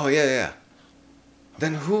 Oh, yeah.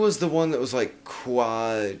 Then who was the one that was like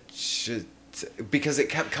because it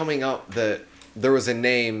kept coming up that there was a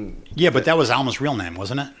name. Yeah, but that was Alma's real name,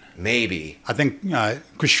 wasn't it? Maybe. I think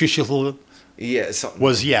Kushishil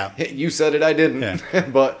was. You said it, I didn't. Yeah.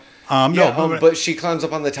 But she climbs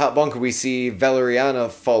up on the top bunk. We see Valeriana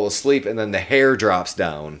fall asleep, and then the hair drops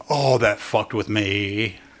down. Oh, that fucked with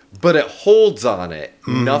me. But it holds on it.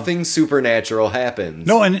 Nothing supernatural happens.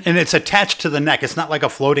 No, and it's attached to the neck. It's not like a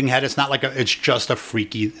floating head. It's not like it's just a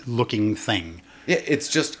freaky looking thing. Yeah, it's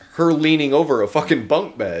just her leaning over a fucking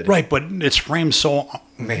bunk bed. Right, but it's framed so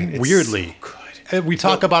weirdly. So good. We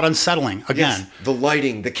talk about unsettling again. Yes, the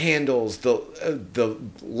lighting, the candles, the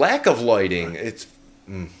lack of lighting. It's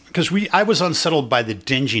because I was unsettled by the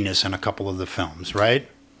dinginess in a couple of the films. Right,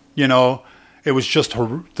 it was just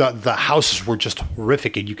the houses were just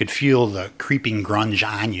horrific, and you could feel the creeping grunge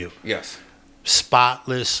on you. Yes,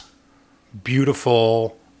 spotless,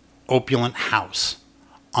 beautiful, opulent house,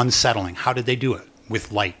 unsettling. How did they do it?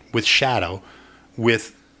 With light, with shadow,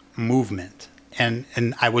 with movement. And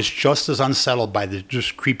I was just as unsettled by the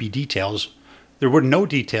just creepy details. There were no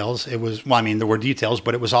details. There were details,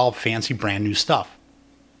 but it was all fancy, brand new stuff.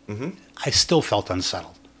 I still felt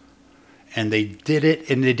unsettled. And they did it,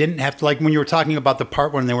 and they didn't have to, like when you were talking about the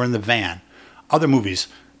part when they were in the van. Other movies,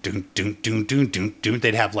 doon, doon, doon, doon, doon, doon,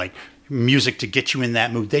 they'd have like music to get you in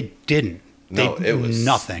that mood. They didn't. It was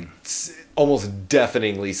nothing. Almost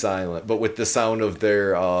deafeningly silent, but with the sound of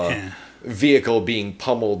their vehicle being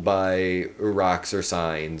pummeled by rocks or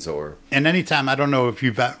signs or. And anytime, I don't know if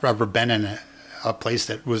you've ever been in a place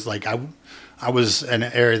that was like, I was in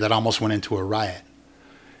an area that almost went into a riot,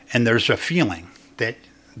 and there's a feeling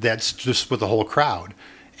that's just with the whole crowd,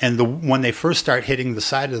 and when they first start hitting the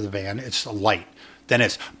side of the van, it's a light. Then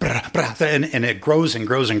it's brah, brah, and it grows and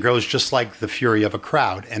grows and grows, just like the fury of a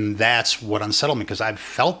crowd, and that's what unsettled me, because I've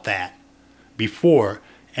felt that before.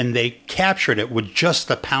 And they captured it with just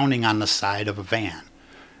the pounding on the side of a van.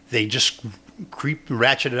 They just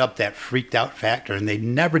ratcheted up that freaked out factor, and they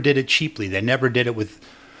never did it cheaply. They never did it with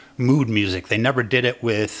mood music. They never did it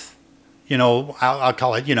with I'll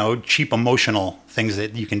call it, cheap emotional things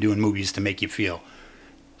that you can do in movies to make you feel.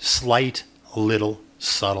 Slight, little,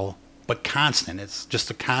 subtle, but constant. It's just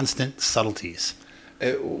the constant subtleties.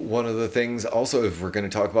 One of the things also, if we're going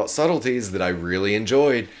to talk about subtleties that I really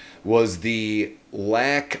enjoyed, was the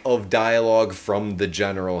lack of dialogue from the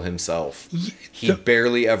general himself. He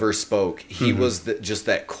barely ever spoke. He was just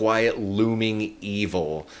that quiet, looming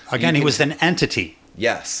evil. Again, he was an entity.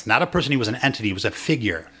 Yes. Not a person, he was an entity. He was a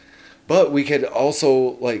figure. But we could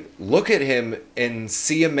also look at him and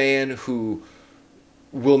see a man who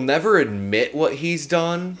will never admit what he's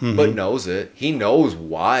done, but knows it. He knows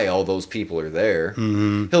why all those people are there.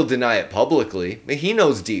 He'll deny it publicly. He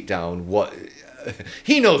knows deep down what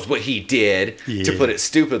he knows what he did, to put it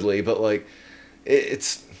stupidly. But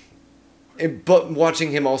but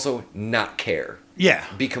watching him also not care,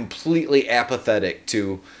 be completely apathetic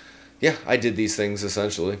to, I did these things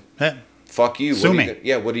essentially. Fuck you. Sue me.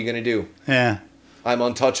 What are you gonna do? Yeah. I'm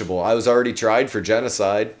untouchable. I was already tried for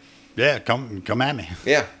genocide. Yeah, come at me.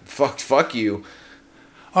 Yeah, fuck you.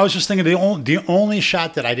 I was just thinking the only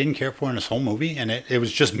shot that I didn't care for in this whole movie, and it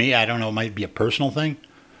was just me, I don't know, it might be a personal thing,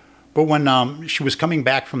 but when she was coming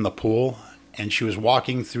back from the pool and she was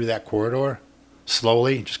walking through that corridor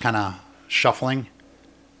slowly, just kind of shuffling.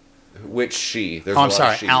 Which she? There's I'm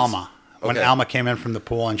sorry, Alma. When Okay. Alma came in from the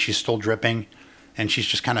pool and she's still dripping and she's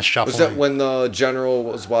just kind of shuffling. Was that when the general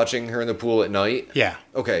was watching her in the pool at night? Yeah.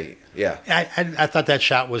 Okay, yeah. I thought that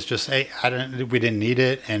shot was just A, we didn't need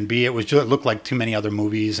it, and B, it looked like too many other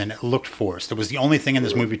movies, and it looked forced. It was the only thing in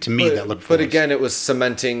this movie to me that looked forced. But again, it was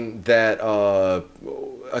cementing that a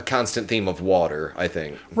constant theme of water, I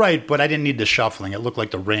think. Right, but I didn't need the shuffling. It looked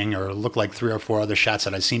like The Ring, or it looked like 3 or 4 other shots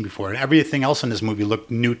that I'd seen before, and everything else in this movie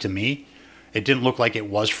looked new to me. It didn't look like it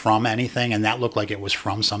was from anything, and that looked like it was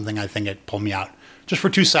from something. I think it pulled me out just for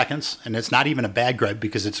 2 seconds, and it's not even a bad grab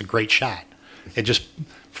because it's a great shot. It just,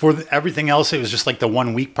 everything else, it was just like the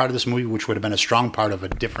one weak part of this movie, which would have been a strong part of a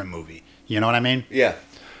different movie. You know what I mean? Yeah.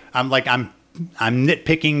 I'm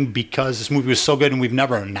nitpicking because this movie was so good, and we've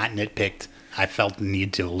never not nitpicked. I felt the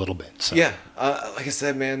need to a little bit. So. Yeah, like I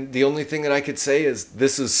said, man, the only thing that I could say is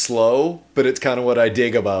this is slow, but it's kind of what I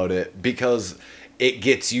dig about it, because it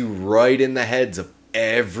gets you right in the heads of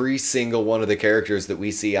every single one of the characters that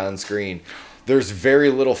we see on screen. There's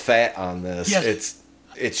very little fat on this. Yes.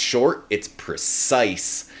 It's short, it's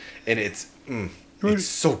precise, and it's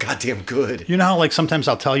so goddamn good. You know how sometimes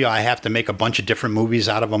I'll tell you I have to make a bunch of different movies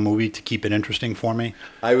out of a movie to keep it interesting for me?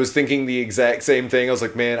 I was thinking the exact same thing. I was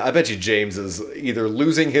like, man, I bet you James is either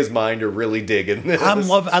losing his mind or really digging this. I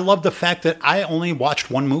love the fact that I only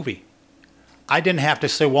watched one movie. I didn't have to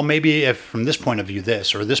say, well, maybe if from this point of view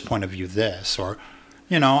this, or this point of view this, or,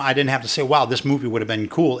 I didn't have to say, wow, this movie would have been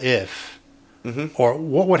cool if, or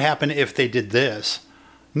what would happen if they did this.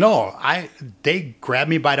 No, they grabbed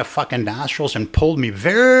me by the fucking nostrils and pulled me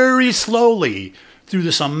very slowly through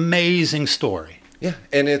this amazing story. Yeah,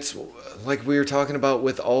 and it's like we were talking about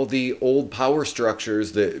with all the old power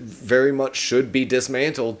structures that very much should be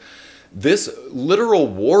dismantled. This literal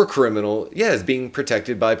war criminal, is being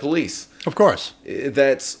protected by police. Of course.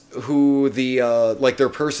 That's who their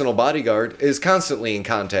personal bodyguard is constantly in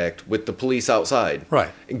contact with the police outside.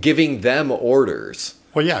 Right. Giving them orders.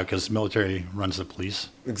 Well, yeah, because the military runs the police.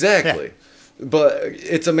 Exactly. Yeah. But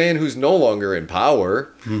it's a man who's no longer in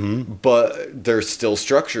power, but there's still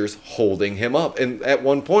structures holding him up. And at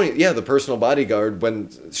one point, the personal bodyguard, when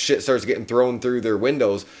shit starts getting thrown through their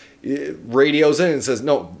windows, radios in and says,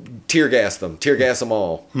 no, tear gas them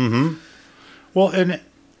all. Mm-hmm. Well,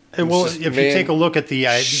 if you take a look at the...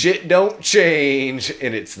 shit don't change,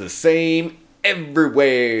 and it's the same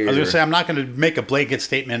everywhere. I was going to say, I'm not going to make a blanket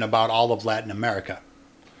statement about all of Latin America.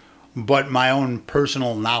 But my own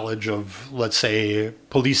personal knowledge of, let's say,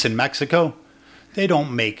 police in Mexico, they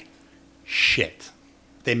don't make shit.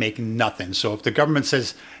 They make nothing. So if the government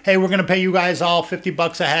says, hey, we're going to pay you guys all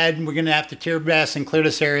 $50 a head, and we're going to have to tear gas and clear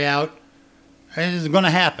this area out, it's going to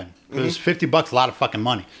happen. Because $50 a lot of fucking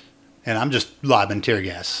money. And I'm just lobbing tear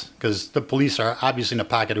gas. Because the police are obviously in the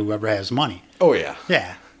pocket of whoever has money. Oh, yeah.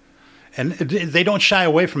 Yeah. And they don't shy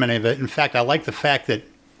away from any of it. In fact, I like the fact that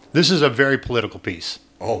this is a very political piece.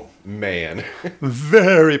 Oh, man.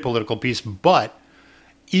 Very political piece. But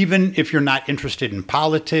even if you're not interested in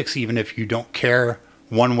politics, even if you don't care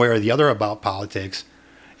one way or the other about politics,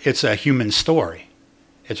 it's a human story.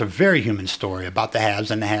 It's a very human story about the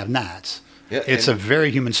haves and the have-nots. Yeah, it's a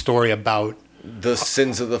very human story about the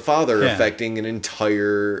sins of the father affecting an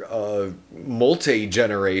entire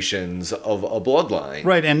multi-generations of a bloodline.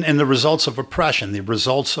 Right, and the results of oppression, the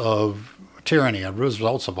results of tyranny, the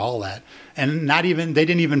results of all that. And they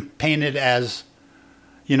didn't even paint it as,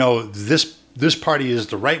 this party is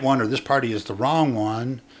the right one or this party is the wrong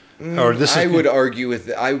one. Or this I is, would argue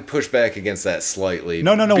with. I would push back against that slightly.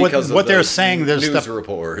 No. because of What they're the saying, there's news the-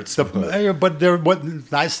 reports. what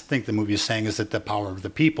I think the movie is saying is that the power of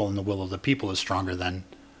the people and the will of the people is stronger than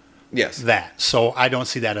yes, that. So I don't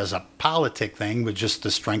see that as a politic thing, but just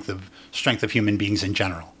the strength of human beings in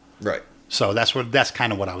general. right. So that's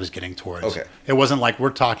kind of what I was getting towards. Okay. It wasn't like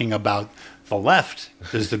we're talking about the left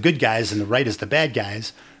is the good guys and the right is the bad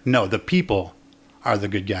guys. No, the people are the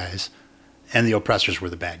good guys and the oppressors were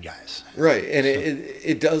the bad guys. Right, and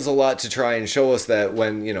it does a lot to try and show us that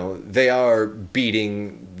when they are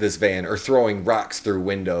beating this van or throwing rocks through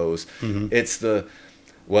windows, it's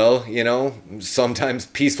sometimes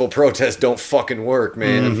peaceful protests don't fucking work,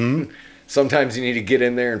 man. Sometimes you need to get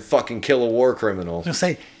in there and fucking kill a war criminal. I was gonna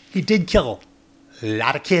say he did kill a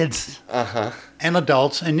lot of kids and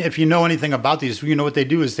adults, and if you know anything about these, you know what they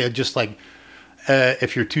do is they're just like,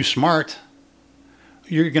 if you're too smart,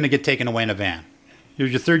 you're going to get taken away in a van. You're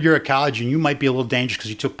your third year of college, and you might be a little dangerous because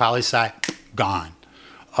you took poli-sci. Gone.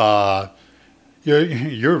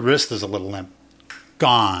 Your wrist is a little limp.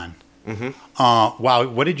 Gone. Wow,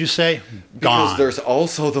 what did you say? Gone. Because there's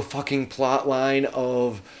also the fucking plot line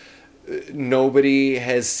of nobody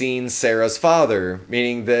has seen Sarah's father,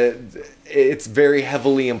 meaning that it's very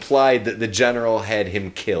heavily implied that the general had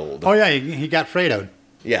him killed. Oh, yeah, he got Fredoed.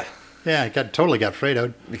 Yeah. Yeah, totally got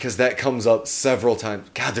Fredoed. Because that comes up several times.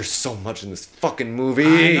 God, there's so much in this fucking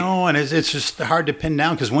movie. I know, and it's just hard to pin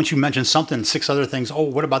down because once you mention something, 6 other things, oh,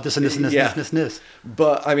 what about this and this and this and this and this?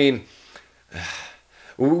 But, I mean,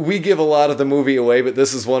 we give a lot of the movie away, but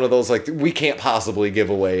this is one of those, like, we can't possibly give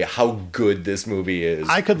away how good this movie is.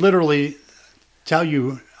 I could literally tell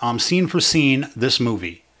you scene for scene this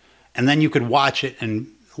movie, and then you could watch it and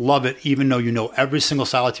love it even though you know every single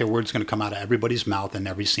solitary word is going to come out of everybody's mouth and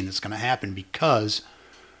every scene that's going to happen because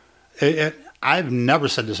I've never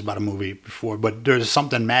said this about a movie before, but there's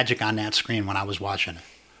something magic on that screen when I was watching it.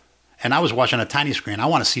 And I was watching a tiny screen. I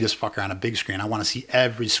want to see this fucker on a big screen. I want to see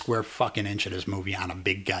every square fucking inch of this movie on a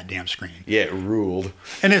big goddamn screen. Yeah, it ruled.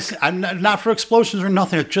 And it's not for explosions or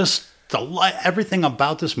nothing. It's just everything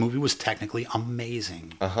about this movie was technically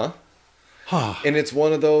amazing. And it's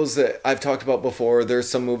one of those that I've talked about before. There's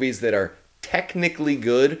some movies that are technically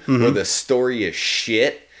good where the story is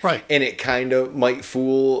shit. Right. And it kind of might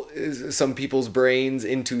fool some people's brains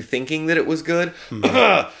into thinking that it was good.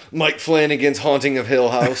 Mike Flanagan's Haunting of Hill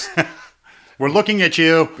House. We're looking at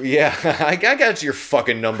you. Yeah, I got your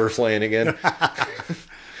fucking number, Flanagan.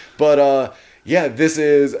 But, yeah, this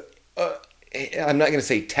is... I'm not going to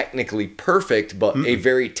say technically perfect, but a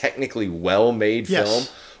very technically well-made film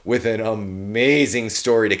with an amazing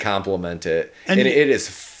story to complement it. And it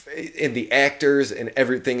is... And the actors and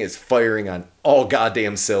everything is firing on all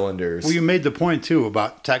goddamn cylinders. Well, you made the point, too,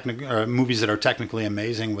 about movies that are technically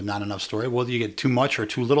amazing with not enough story. Well, you get too much or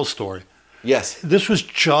too little story. Yes. This was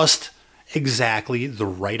just exactly the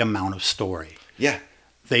right amount of story. Yeah.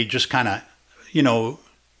 They just kind of,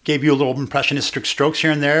 gave you a little impressionistic strokes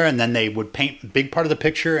here and there, and then they would paint a big part of the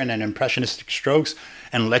picture and then impressionistic strokes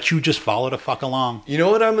and let you just follow the fuck along. You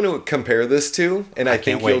know what I'm going to compare this to? And I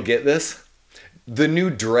think wait. you'll get this. The new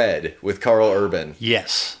Dread with Carl Urban.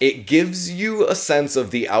 Yes. It gives you a sense of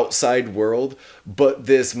the outside world, but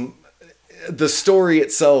the story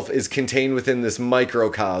itself is contained within this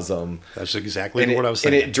microcosm. That's exactly what I was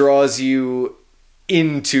saying. And it draws you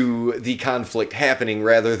into the conflict happening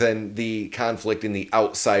rather than the conflict in the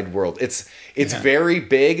outside world. It's very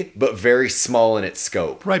big, but very small in its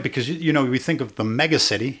scope. Right, because, we think of the mega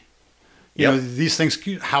city. These things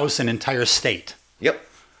house an entire state. Yep.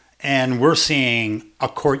 And we're seeing a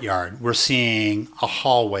courtyard. We're seeing a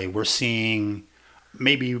hallway. We're seeing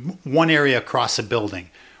maybe one area across a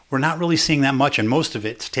building. We're not really seeing that much, and most of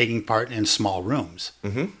it's taking part in small rooms.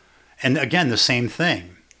 Mm-hmm. And again, the same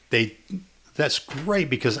thing. That's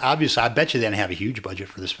great because obviously I bet you they didn't have a huge budget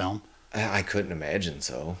for this film. I couldn't imagine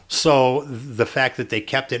so. So the fact that they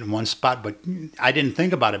kept it in one spot, but I didn't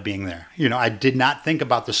think about it being there. I did not think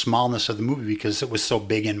about the smallness of the movie because it was so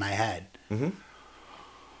big in my head. Mm-hmm.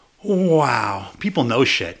 Wow. People know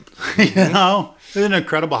shit. Isn't it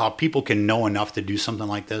incredible how people can know enough to do something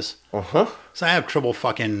like this? Uh-huh. So I have trouble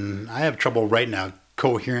writing a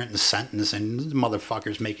coherent sentence and this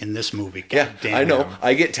motherfucker's making this movie. God damn I know. it.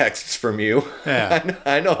 I get texts from you. Yeah.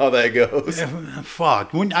 I know how that goes.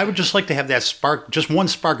 Fuck. I would just like to have that spark, just one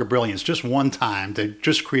spark of brilliance, just one time to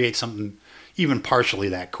just create something even partially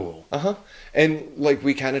that cool. Uh-huh. And like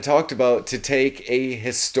we kind of talked about, to take a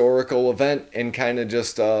historical event and kind of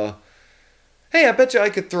just, hey, I bet you I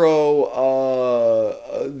could throw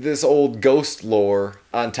this old ghost lore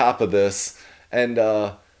on top of this And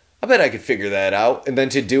I bet I could figure that out. And then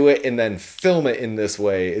to do it and then film it in this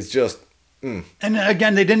way is just And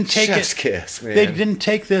again, they didn't take chef's it. kiss, man. They didn't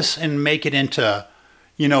take this and make it into,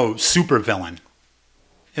 super villain.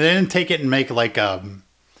 They didn't take it and make like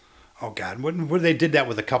oh God, what they did that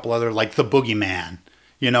with a couple other, like the Boogeyman,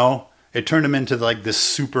 It turned him into like this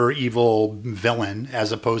super evil villain,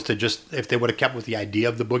 as opposed to just, if they would have kept with the idea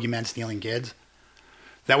of the Boogeyman stealing kids,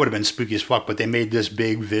 that would have been spooky as fuck. But they made this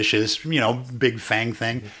big, vicious, big fang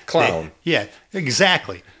thing. Clown. Yeah,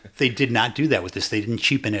 exactly. They did not do that with this. They didn't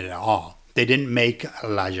cheapen it at all. They didn't make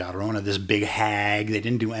La Llorona this big hag. They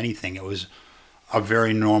didn't do anything. It was a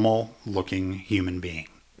very normal looking human being.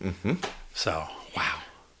 Mm-hmm. So, wow.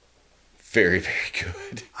 Very, very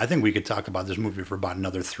good. I think we could talk about this movie for about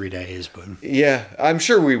another 3 days, but Yeah, I'm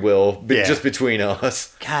sure we will, Yeah. just between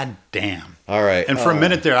us. God damn. All right. And for a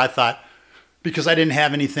minute there, I thought, because I didn't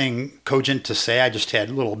have anything cogent to say, I just had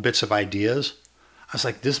little bits of ideas. I was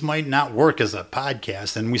like, this might not work as a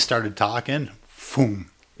podcast. And we started talking. Boom.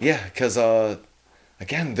 Yeah, because,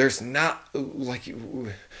 again, there's not, like,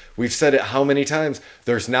 we've said it how many times?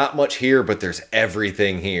 There's not much here, but there's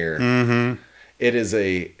everything here. Mm-hmm. It is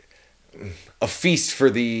a feast for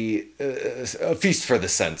the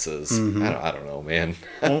senses. Mm-hmm. I don't know, man.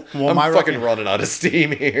 Well, I'm my fucking running out of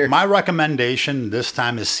steam here. My recommendation this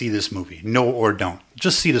time is see this movie. No or don't.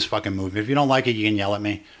 Just see this fucking movie. If you don't like it, you can yell at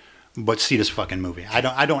me. But see this fucking movie. I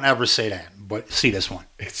don't ever say that, but see this one.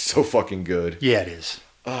 It's so fucking good. Yeah, it is.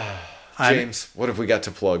 James, what have we got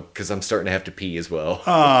to plug? Because I'm starting to have to pee as well.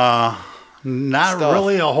 Not Stuff.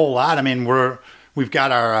 really a whole lot. I mean, we've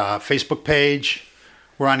got our Facebook page.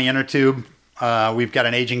 We're on the inner tube. We've got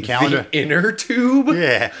an aging calendar. The inner tube?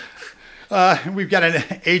 Yeah. We've got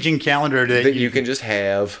an aging calendar That you can just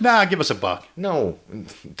have. Nah, give us $1. No,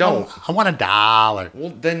 don't. I want $1.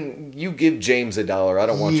 Well, then you give James $1. I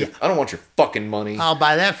don't want Yeah. I don't want your fucking money. I'll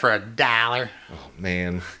buy that for $1. Oh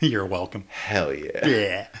man, You're welcome. hell yeah.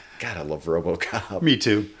 Yeah. God, I love RoboCop. Me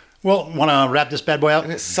too. Well, want to wrap this bad boy And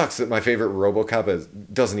out? it sucks that my favorite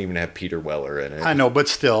RoboCop doesn't even have Peter Weller in it. I know, but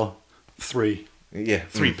still, 3. Yeah,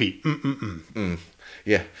 3 Pete.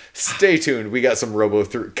 yeah. Stay tuned. We got some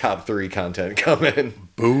RoboCop 3 content coming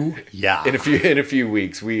Boo. Yeah. in a few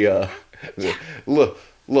weeks. We little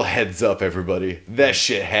heads up, everybody. That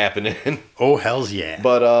shit happening. Oh, hells yeah.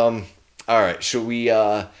 But all right. Shall we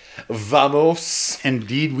vamos?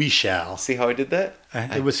 Indeed we shall. See how I did that?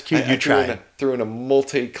 It was cute. I You tried. threw in a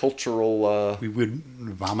multicultural. We would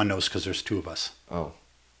vamonos because there's 2 of us. Oh,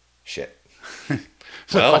 shit.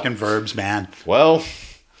 It's like fucking verbs, man. Well,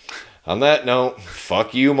 on that note,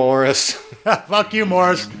 fuck you, Morris. Fuck you,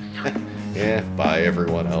 Morris. Yeah, bye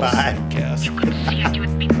everyone else. Bye. Cast. You could see it, you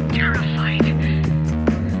would be